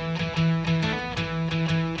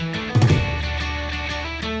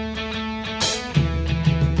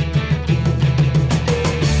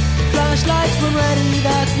 Flashlights were ready,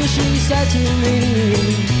 that's what she said to me.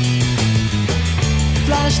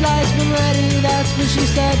 Flashlights were ready, that's what she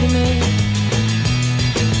said to me.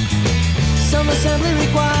 Some assembly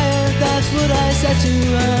required, that's what I said to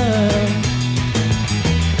her.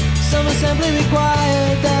 Some assembly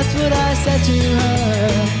required, that's what I said to her.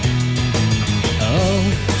 Oh,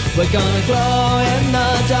 we're gonna glow in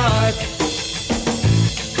the dark.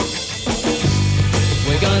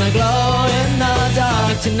 We're gonna glow in the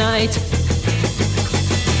dark tonight.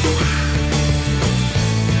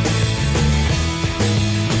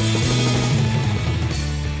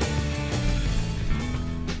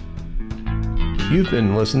 You've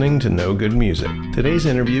been listening to No Good Music. Today's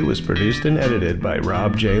interview was produced and edited by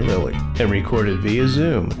Rob J. Lilly and recorded via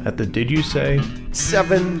Zoom at the Did You Say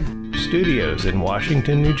 7 Studios in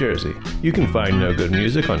Washington, New Jersey. You can find No Good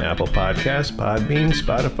Music on Apple Podcasts, Podbean,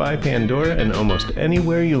 Spotify, Pandora, and almost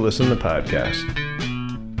anywhere you listen to podcasts.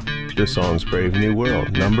 The songs Brave New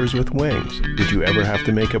World, Numbers with Wings, Did You Ever Have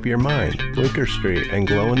to Make Up Your Mind, Blinker Street, and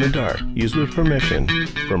Glow in the Dark, used with permission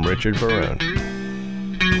from Richard Barone.